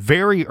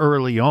very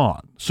early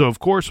on. So, of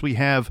course, we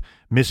have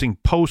missing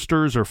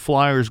posters or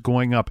flyers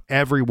going up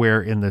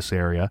everywhere in this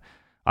area.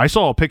 I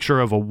saw a picture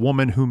of a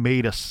woman who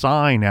made a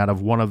sign out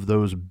of one of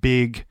those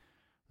big,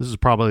 this is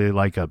probably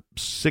like a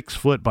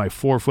 6-foot by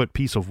 4-foot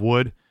piece of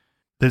wood.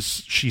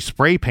 She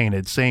spray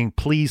painted saying,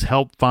 "Please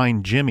help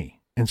find Jimmy,"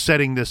 and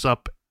setting this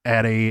up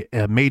at a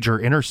major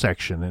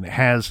intersection. And it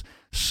has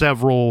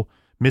several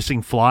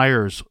missing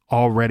flyers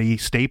already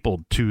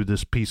stapled to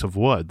this piece of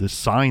wood, this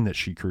sign that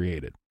she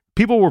created.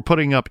 People were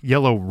putting up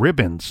yellow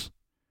ribbons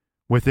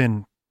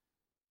within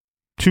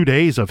 2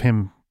 days of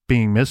him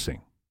being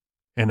missing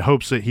in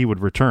hopes that he would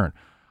return.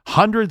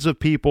 Hundreds of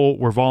people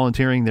were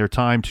volunteering their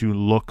time to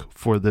look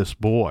for this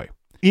boy.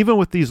 Even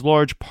with these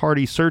large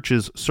party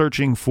searches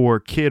searching for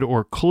kid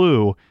or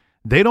clue,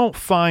 they don't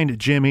find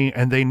Jimmy,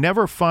 and they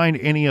never find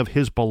any of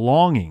his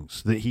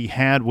belongings that he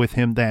had with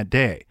him that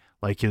day,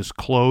 like his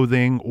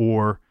clothing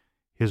or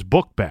his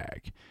book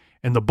bag.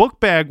 And the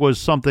book bag was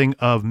something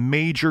of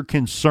major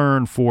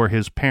concern for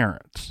his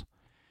parents.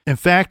 In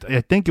fact, I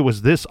think it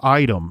was this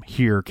item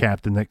here,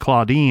 Captain, that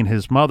Claudine,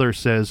 his mother,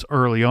 says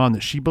early on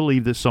that she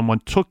believed that someone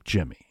took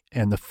Jimmy.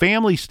 And the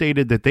family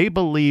stated that they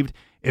believed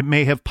it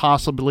may have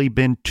possibly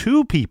been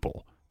 2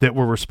 people that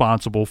were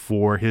responsible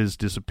for his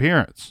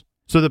disappearance.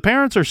 So the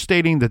parents are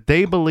stating that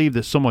they believe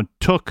that someone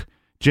took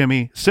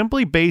Jimmy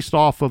simply based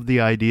off of the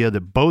idea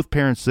that both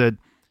parents said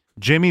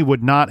Jimmy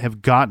would not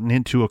have gotten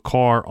into a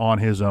car on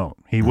his own.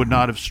 He would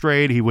not have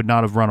strayed. He would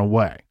not have run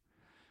away.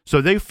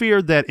 So they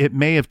feared that it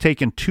may have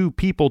taken 2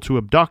 people to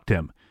abduct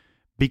him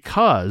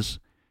because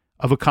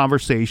of a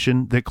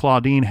conversation that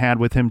Claudine had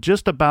with him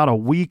just about a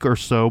week or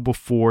so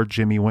before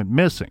Jimmy went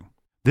missing.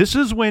 This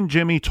is when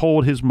Jimmy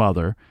told his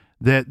mother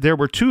that there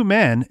were 2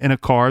 men in a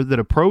car that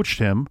approached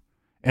him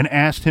and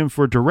asked him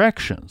for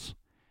directions.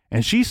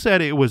 And she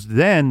said it was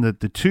then that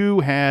the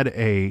 2 had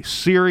a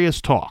serious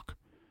talk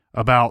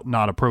about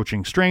not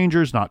approaching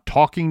strangers, not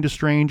talking to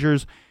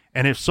strangers,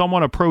 and if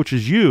someone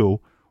approaches you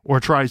or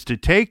tries to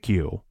take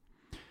you,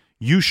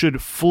 you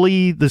should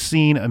flee the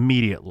scene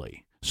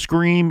immediately.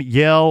 Scream,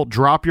 yell,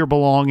 drop your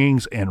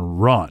belongings,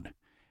 and run.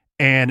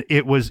 And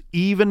it was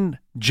even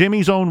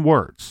Jimmy's own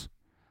words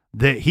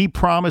that he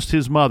promised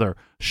his mother,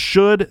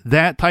 should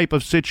that type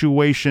of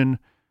situation,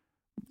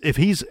 if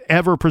he's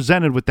ever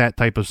presented with that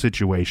type of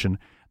situation,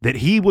 that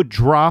he would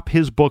drop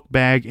his book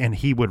bag and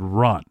he would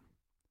run.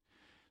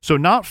 So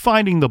not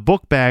finding the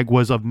book bag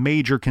was of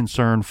major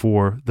concern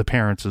for the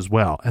parents as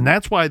well. And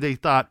that's why they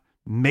thought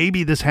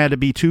maybe this had to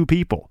be 2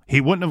 people.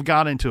 He wouldn't have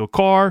got into a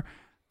car.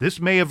 This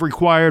may have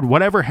required,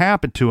 whatever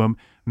happened to him,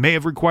 may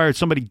have required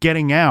somebody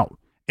getting out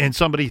and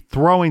somebody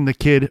throwing the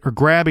kid or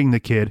grabbing the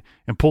kid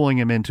and pulling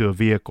him into a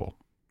vehicle.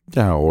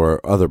 Yeah,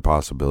 or other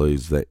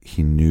possibilities that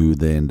he knew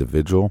the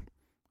individual,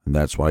 and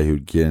that's why he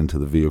would get into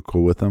the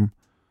vehicle with him,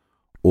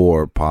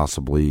 or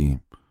possibly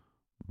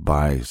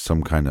by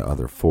some kind of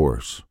other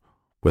force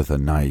with a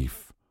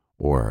knife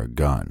or a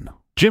gun.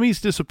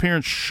 Jimmy's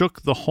disappearance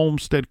shook the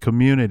Homestead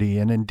community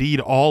and indeed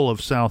all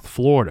of South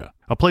Florida,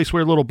 a place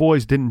where little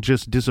boys didn't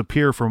just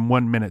disappear from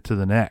one minute to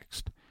the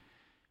next.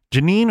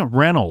 Janine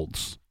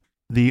Reynolds,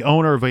 the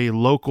owner of a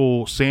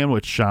local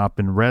sandwich shop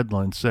in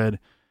Redland, said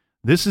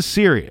This is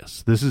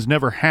serious. This has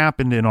never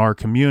happened in our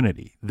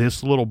community.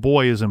 This little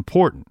boy is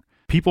important.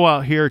 People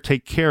out here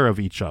take care of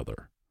each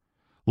other.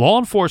 Law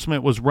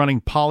enforcement was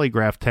running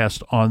polygraph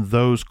tests on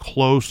those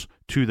close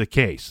to the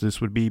case. This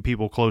would be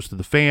people close to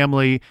the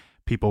family,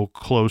 people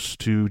close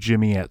to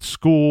Jimmy at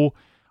school.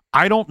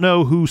 I don't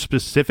know who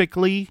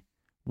specifically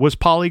was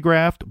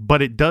polygraphed,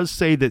 but it does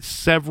say that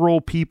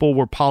several people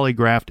were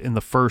polygraphed in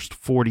the first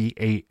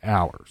 48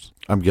 hours.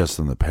 I'm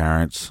guessing the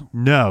parents.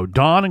 No,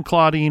 Don and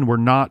Claudine were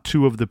not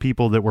two of the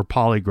people that were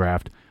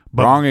polygraphed.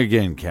 But Wrong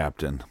again,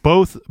 Captain.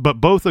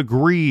 both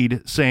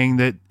agreed, saying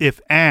that if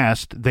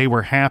asked, they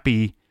were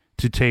happy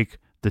to take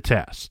the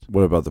test.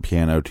 What about the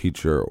piano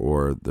teacher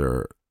or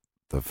the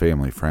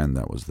family friend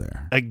that was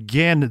there?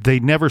 Again,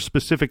 they never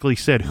specifically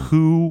said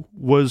who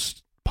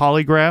was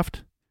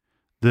polygraphed.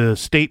 The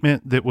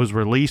statement that was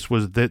released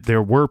was that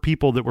there were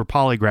people that were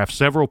polygraphed,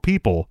 several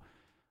people,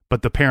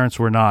 but the parents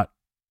were not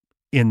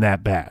in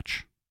that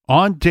batch.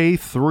 On day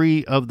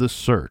 3 of the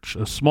search,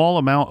 a small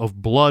amount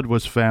of blood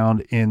was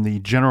found in the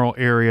general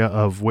area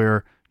of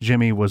where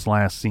Jimmy was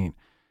last seen.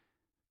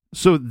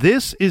 So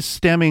this is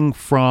stemming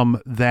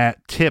from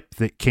that tip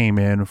that came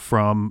in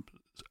from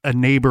a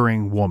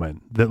neighboring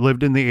woman that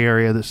lived in the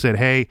area that said,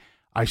 hey,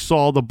 I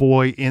saw the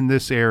boy in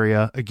this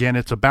area. Again,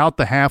 it's about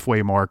the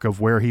halfway mark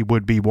of where he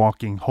would be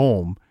walking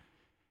home,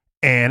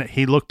 and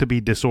he looked to be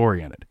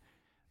disoriented.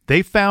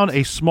 They found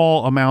a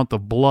small amount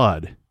of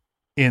blood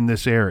in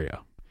this area.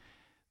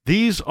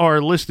 These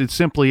are listed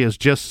simply as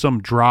just some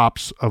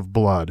drops of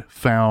blood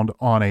found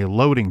on a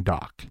loading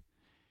dock.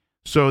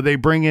 So they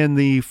bring in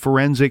the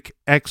forensic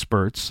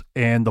experts,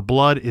 and the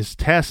blood is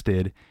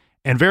tested,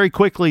 and very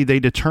quickly they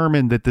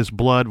determined that this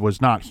blood was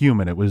not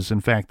human. It was,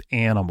 in fact,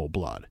 animal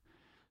blood.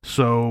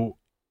 So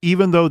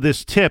even though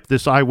this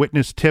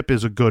eyewitness tip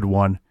is a good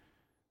one,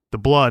 the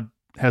blood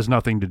has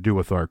nothing to do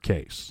with our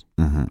case.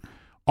 Mm-hmm.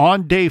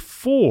 On day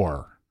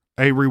 4,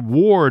 a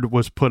reward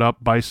was put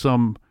up by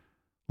some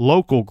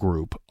local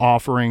group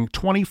offering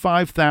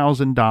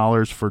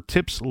 $25,000 for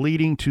tips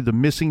leading to the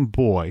missing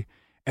boy,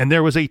 and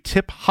there was a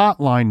tip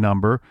hotline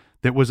number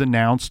that was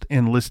announced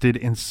and listed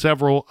in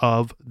several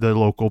of the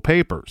local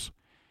papers.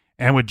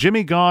 And with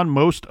Jimmy gone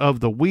most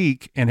of the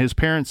week and his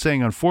parents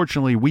saying,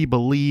 unfortunately, we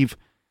believe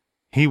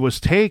he was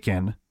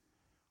taken,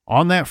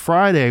 on that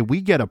Friday, we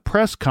get a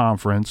press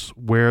conference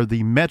where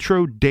the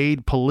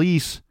Metro-Dade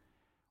police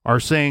are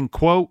saying,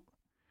 quote,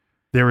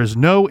 there is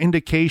no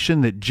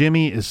indication that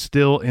Jimmy is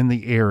still in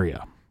the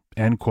area,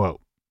 end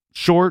quote.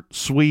 Short,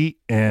 sweet,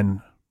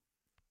 and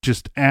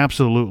just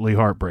absolutely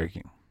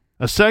heartbreaking.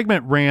 A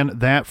segment ran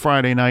that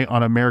Friday night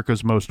on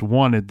America's Most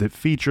Wanted that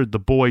featured the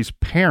boy's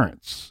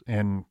parents.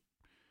 And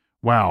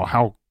wow,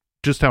 how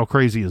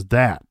crazy is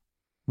that?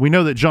 We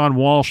know that John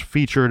Walsh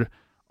featured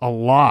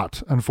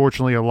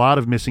unfortunately, a lot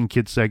of missing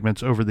kids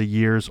segments over the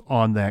years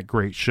on that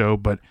great show,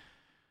 but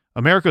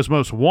America's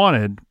Most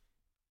Wanted,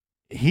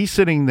 he's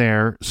sitting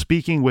there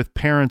speaking with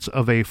parents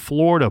of a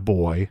Florida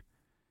boy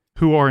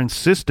who are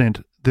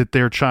insistent that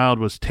their child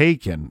was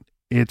taken.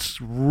 It's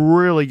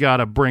really got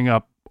to bring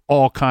up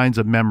all kinds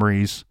of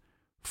memories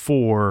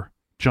for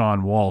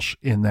John Walsh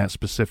in that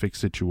specific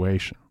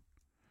situation.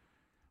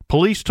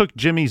 Police took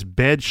Jimmy's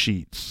bed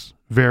sheets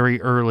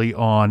very early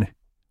on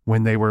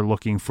when they were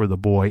looking for the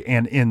boy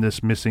and in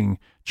this missing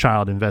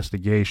child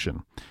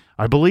investigation.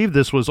 I believe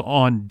this was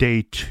on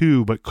day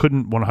 2, but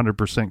couldn't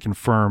 100%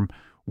 confirm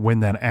when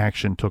that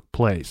action took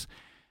place.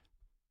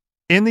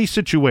 In these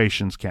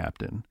situations,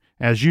 Captain,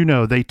 as you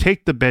know, they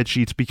take the bed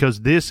sheets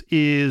because this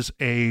is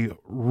a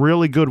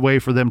really good way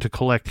for them to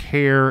collect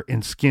hair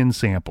and skin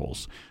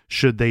samples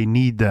should they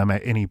need them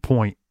at any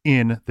point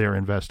in their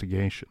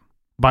investigation.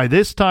 By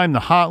this time, the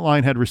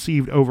hotline had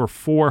received over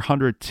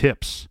 400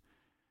 tips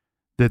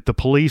that the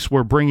police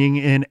were bringing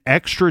in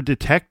extra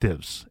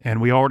detectives, and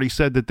we already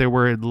said that there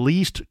were at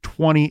least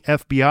 20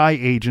 FBI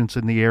agents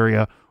in the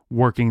area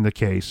working the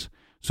case.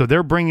 So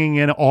they're bringing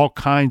in all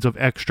kinds of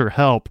extra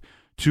help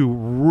to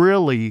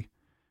really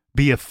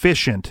be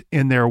efficient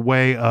in their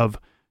way of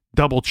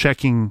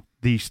double-checking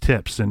these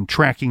tips and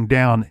tracking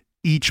down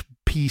each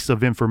piece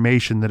of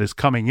information that is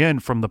coming in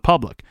from the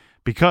public.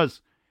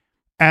 Because,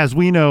 as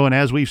we know and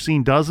as we've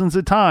seen dozens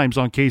of times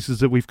on cases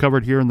that we've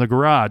covered here in the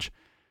garage,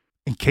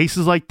 in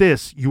cases like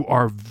this, you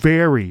are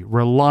very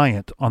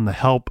reliant on the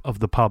help of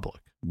the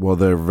public. Well,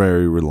 they're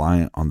very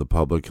reliant on the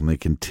public, and they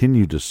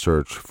continue to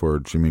search for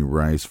Jimmy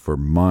Rice for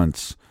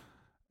months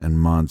and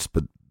months,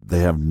 but they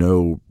have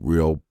no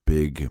real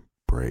big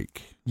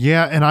break.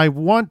 Yeah, and I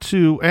want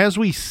to, as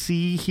we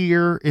see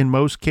here in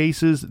most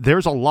cases,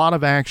 there's a lot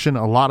of action,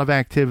 a lot of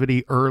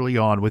activity early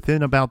on,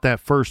 within about that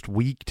first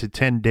week to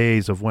 10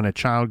 days of when a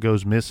child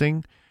goes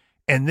missing.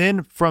 And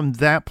then from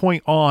that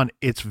point on,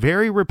 it's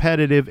very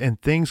repetitive and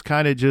things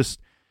kind of just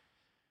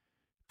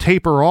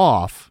taper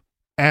off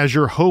as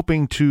you're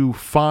hoping to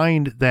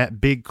find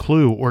that big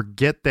clue or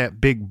get that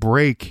big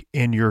break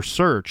in your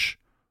search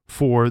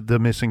for the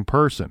missing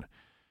person.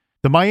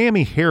 The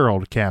Miami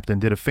Herald, Captain,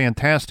 did a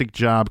fantastic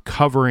job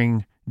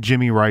covering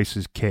Jimmy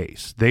Rice's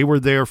case. They were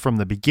there from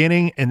the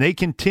beginning, and they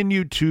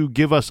continued to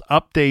give us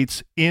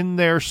updates in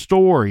their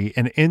story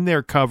and in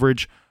their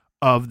coverage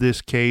of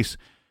this case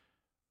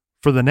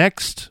for the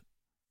next,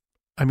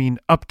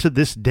 up to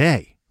this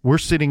day. We're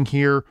sitting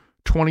here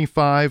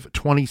 25,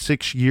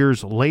 26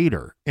 years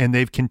later, and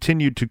they've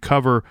continued to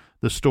cover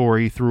the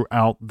story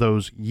throughout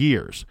those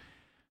years.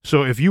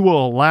 So if you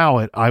will allow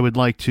it, I would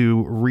like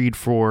to read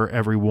for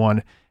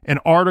everyone an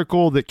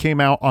article that came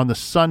out on the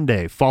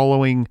Sunday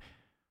following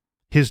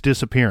his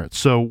disappearance.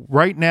 So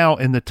right now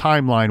in the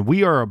timeline,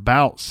 we are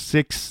about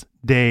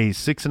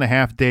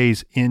 6.5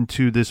 days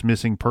into this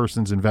missing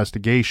persons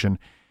investigation.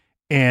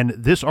 And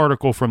this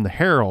article from the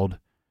Herald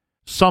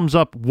sums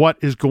up what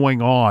is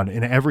going on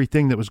and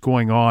everything that was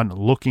going on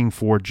looking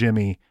for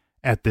Jimmy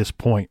at this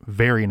point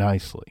very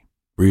nicely.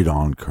 Read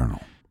on,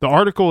 Colonel. The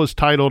article is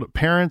titled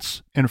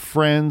Parents and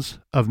Friends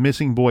of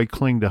Missing Boy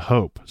Cling to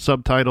Hope,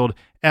 subtitled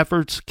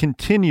Efforts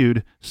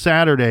Continued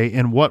Saturday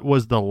in What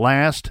Was the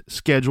Last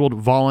Scheduled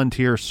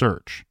Volunteer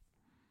Search.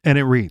 And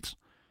it reads,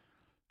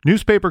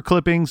 newspaper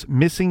clippings,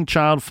 missing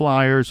child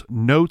flyers,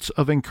 notes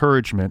of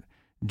encouragement.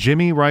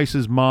 Jimmy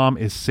Rice's mom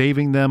is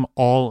saving them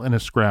all in a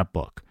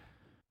scrapbook.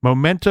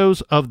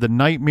 Mementos of the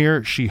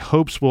nightmare she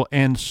hopes will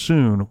end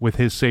soon with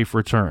his safe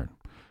return.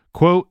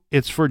 Quote,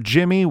 it's for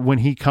Jimmy when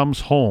he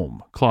comes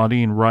home,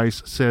 Claudine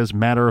Rice says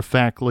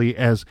matter-of-factly,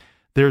 as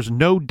there's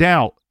no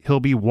doubt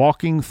he'll be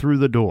walking through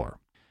the door.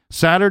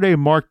 Saturday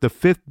marked the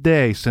 5th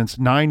day since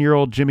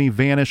 9-year-old Jimmy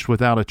vanished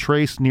without a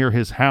trace near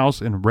his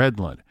house in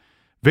Redland,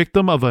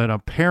 victim of an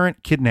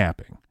apparent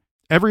kidnapping.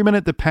 Every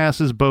minute that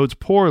passes bodes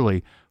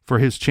poorly for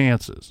his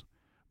chances,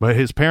 but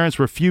his parents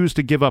refuse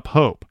to give up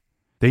hope.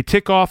 They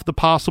tick off the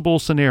possible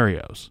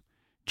scenarios.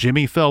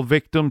 Jimmy fell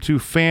victim to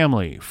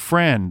family,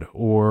 friend,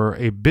 or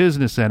a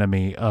business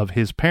enemy of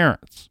his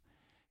parents.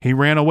 He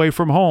ran away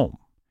from home.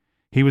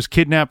 He was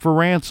kidnapped for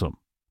ransom.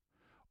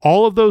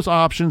 All of those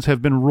options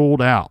have been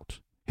ruled out.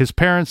 His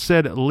parents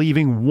said,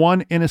 leaving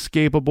one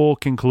inescapable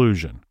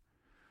conclusion.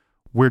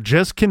 We're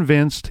just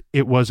convinced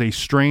it was a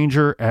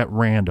stranger at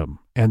random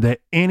and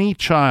that any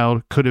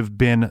child could have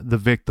been the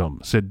victim,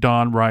 said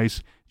Don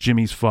Rice,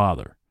 Jimmy's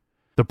father.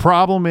 The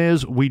problem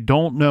is we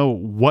don't know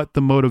what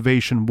the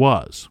motivation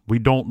was. We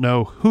don't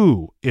know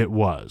who it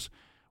was.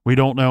 We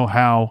don't know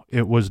how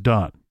it was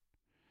done.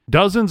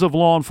 Dozens of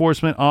law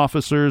enforcement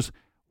officers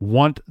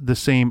want the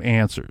same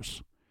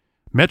answers.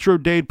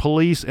 Metro-Dade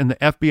police and the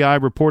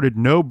FBI reported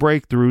no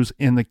breakthroughs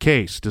in the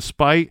case,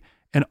 despite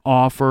an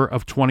offer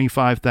of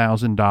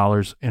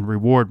 $25,000 in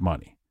reward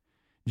money.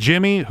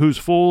 Jimmy, whose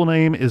full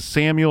name is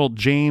Samuel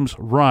James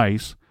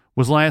Rice,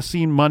 was last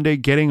seen Monday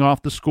getting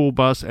off the school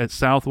bus at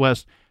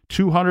Southwest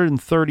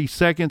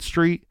 232nd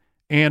Street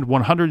and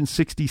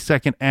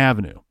 162nd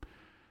Avenue,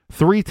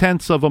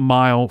 0.3 of a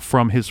mile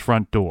from his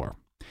front door.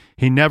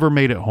 He never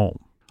made it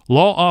home.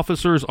 Law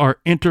officers are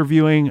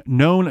interviewing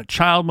known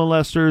child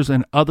molesters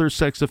and other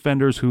sex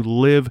offenders who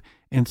live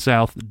in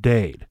South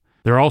Dade.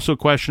 They're also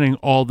questioning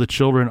all the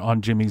children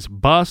on Jimmy's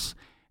bus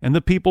and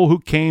the people who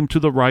came to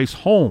the Rice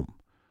home,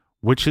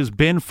 which has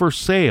been for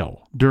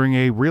sale during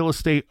a real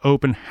estate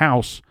open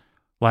house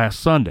last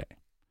Sunday.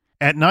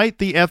 At night,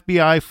 the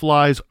FBI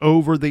flies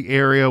over the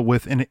area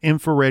with an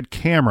infrared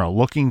camera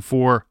looking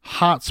for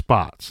hot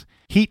spots,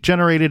 heat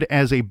generated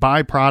as a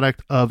byproduct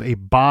of a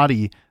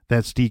body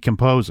that's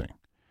decomposing.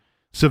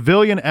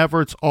 Civilian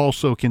efforts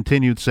also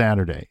continued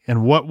Saturday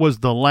in what was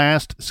the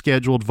last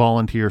scheduled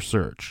volunteer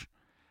search.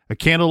 A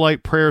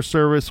candlelight prayer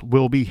service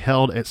will be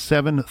held at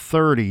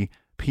 7:30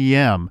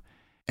 p.m.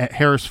 at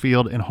Harris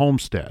Field in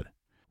Homestead.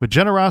 With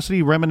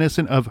generosity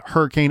reminiscent of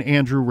Hurricane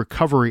Andrew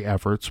recovery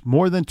efforts,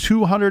 more than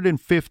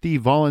 250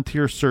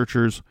 volunteer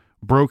searchers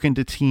broke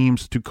into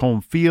teams to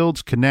comb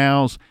fields,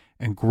 canals,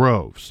 and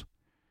groves.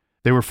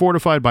 They were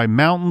fortified by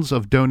mountains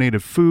of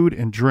donated food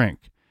and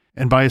drink,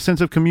 and by a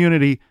sense of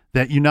community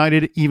that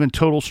united even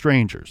total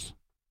strangers.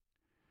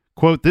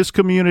 Quote, this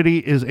community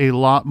is a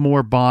lot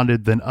more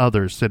bonded than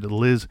others, said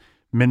Liz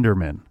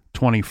Minderman,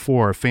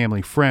 24, a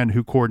family friend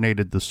who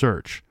coordinated the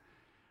search.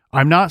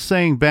 I'm not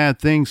saying bad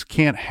things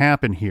can't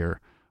happen here,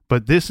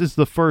 but this is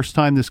the first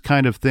time this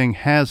kind of thing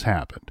has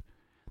happened.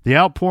 The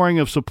outpouring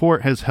of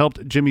support has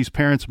helped Jimmy's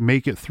parents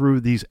make it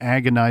through these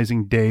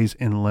agonizing days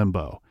in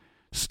limbo.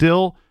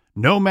 Still,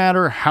 no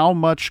matter how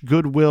much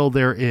goodwill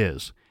there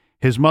is,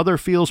 his mother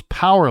feels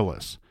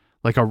powerless,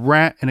 like a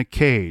rat in a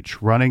cage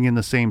running in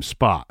the same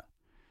spot.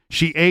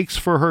 She aches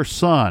for her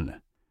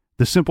son,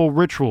 the simple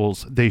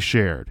rituals they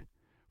shared,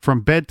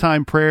 from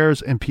bedtime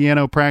prayers and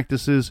piano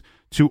practices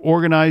to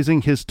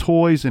organizing his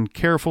toys in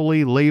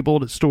carefully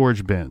labeled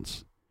storage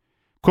bins.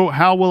 Quote,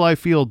 how will I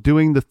feel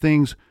doing the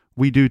things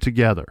we do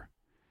together?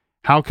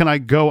 How can I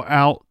go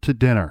out to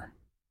dinner,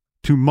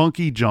 to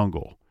Monkey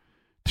Jungle,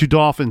 to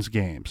Dolphins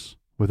games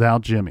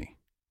without Jimmy?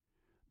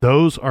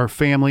 Those are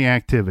family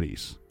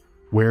activities.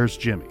 Where's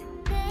Jimmy?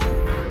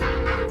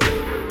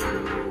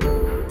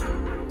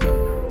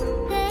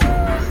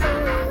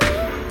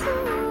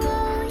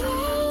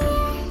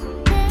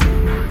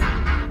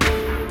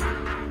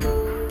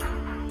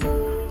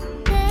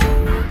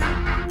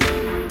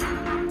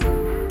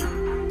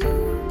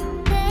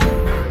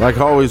 Like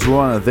always, we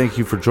want to thank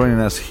you for joining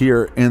us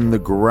here in the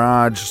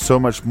garage. So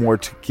much more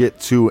to get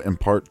to in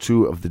part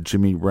 2 of the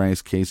Jimmy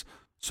Rice case.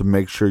 So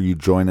make sure you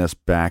join us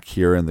back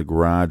here in the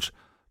garage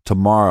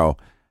tomorrow.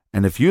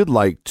 And if you'd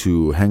like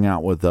to hang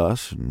out with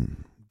us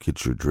and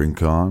get your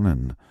drink on,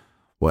 and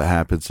what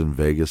happens in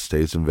Vegas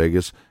stays in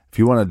Vegas, if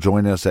you want to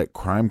join us at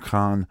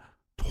CrimeCon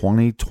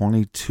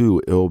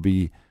 2022, it will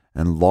be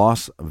in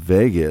Las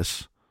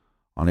Vegas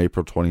on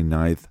April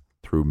 29th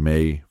through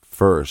May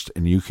 1st.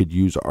 And you could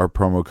use our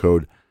promo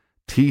code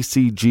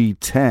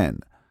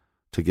TCG10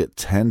 to get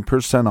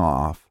 10%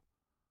 off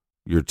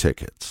your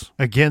tickets.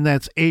 Again,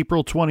 that's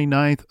April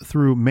 29th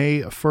through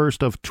May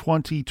 1st of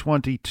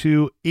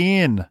 2022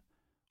 in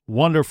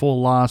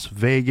wonderful Las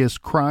Vegas.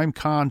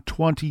 CrimeCon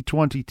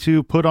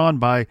 2022 put on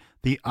by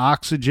the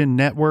Oxygen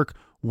Network.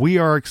 We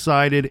are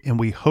excited and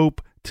we hope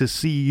to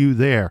see you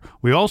there.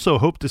 We also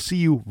hope to see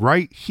you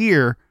right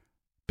here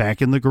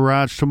back in the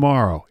garage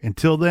tomorrow.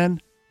 Until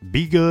then,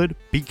 be good,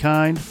 be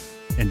kind,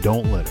 and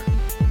don't litter.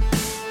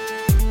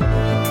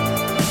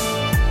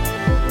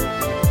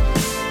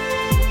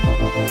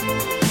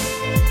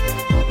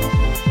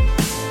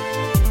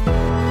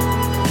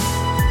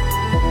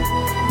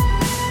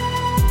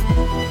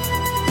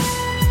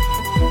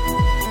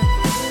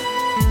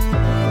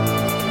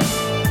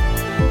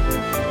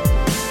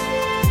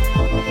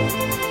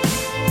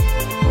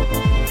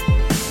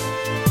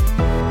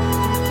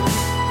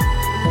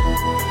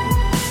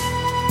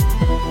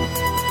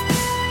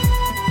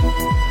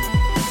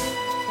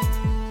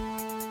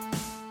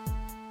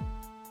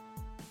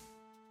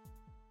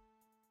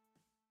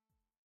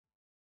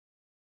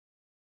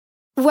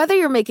 Whether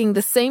you're making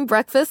the same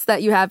breakfast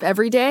that you have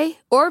every day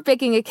or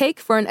baking a cake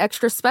for an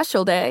extra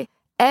special day,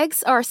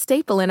 eggs are a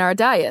staple in our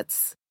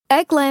diets.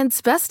 Eggland's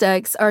Best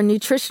Eggs are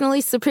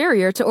nutritionally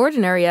superior to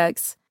ordinary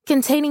eggs,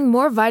 containing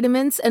more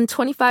vitamins and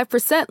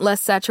 25%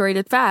 less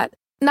saturated fat.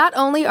 Not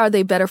only are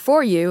they better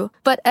for you,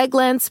 but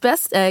Eggland's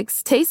Best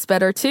Eggs taste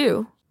better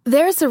too.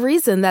 There's a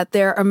reason that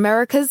they're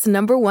America's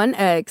 #1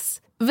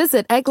 eggs.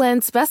 Visit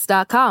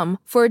egglandsbest.com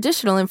for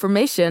additional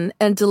information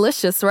and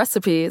delicious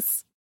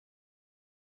recipes.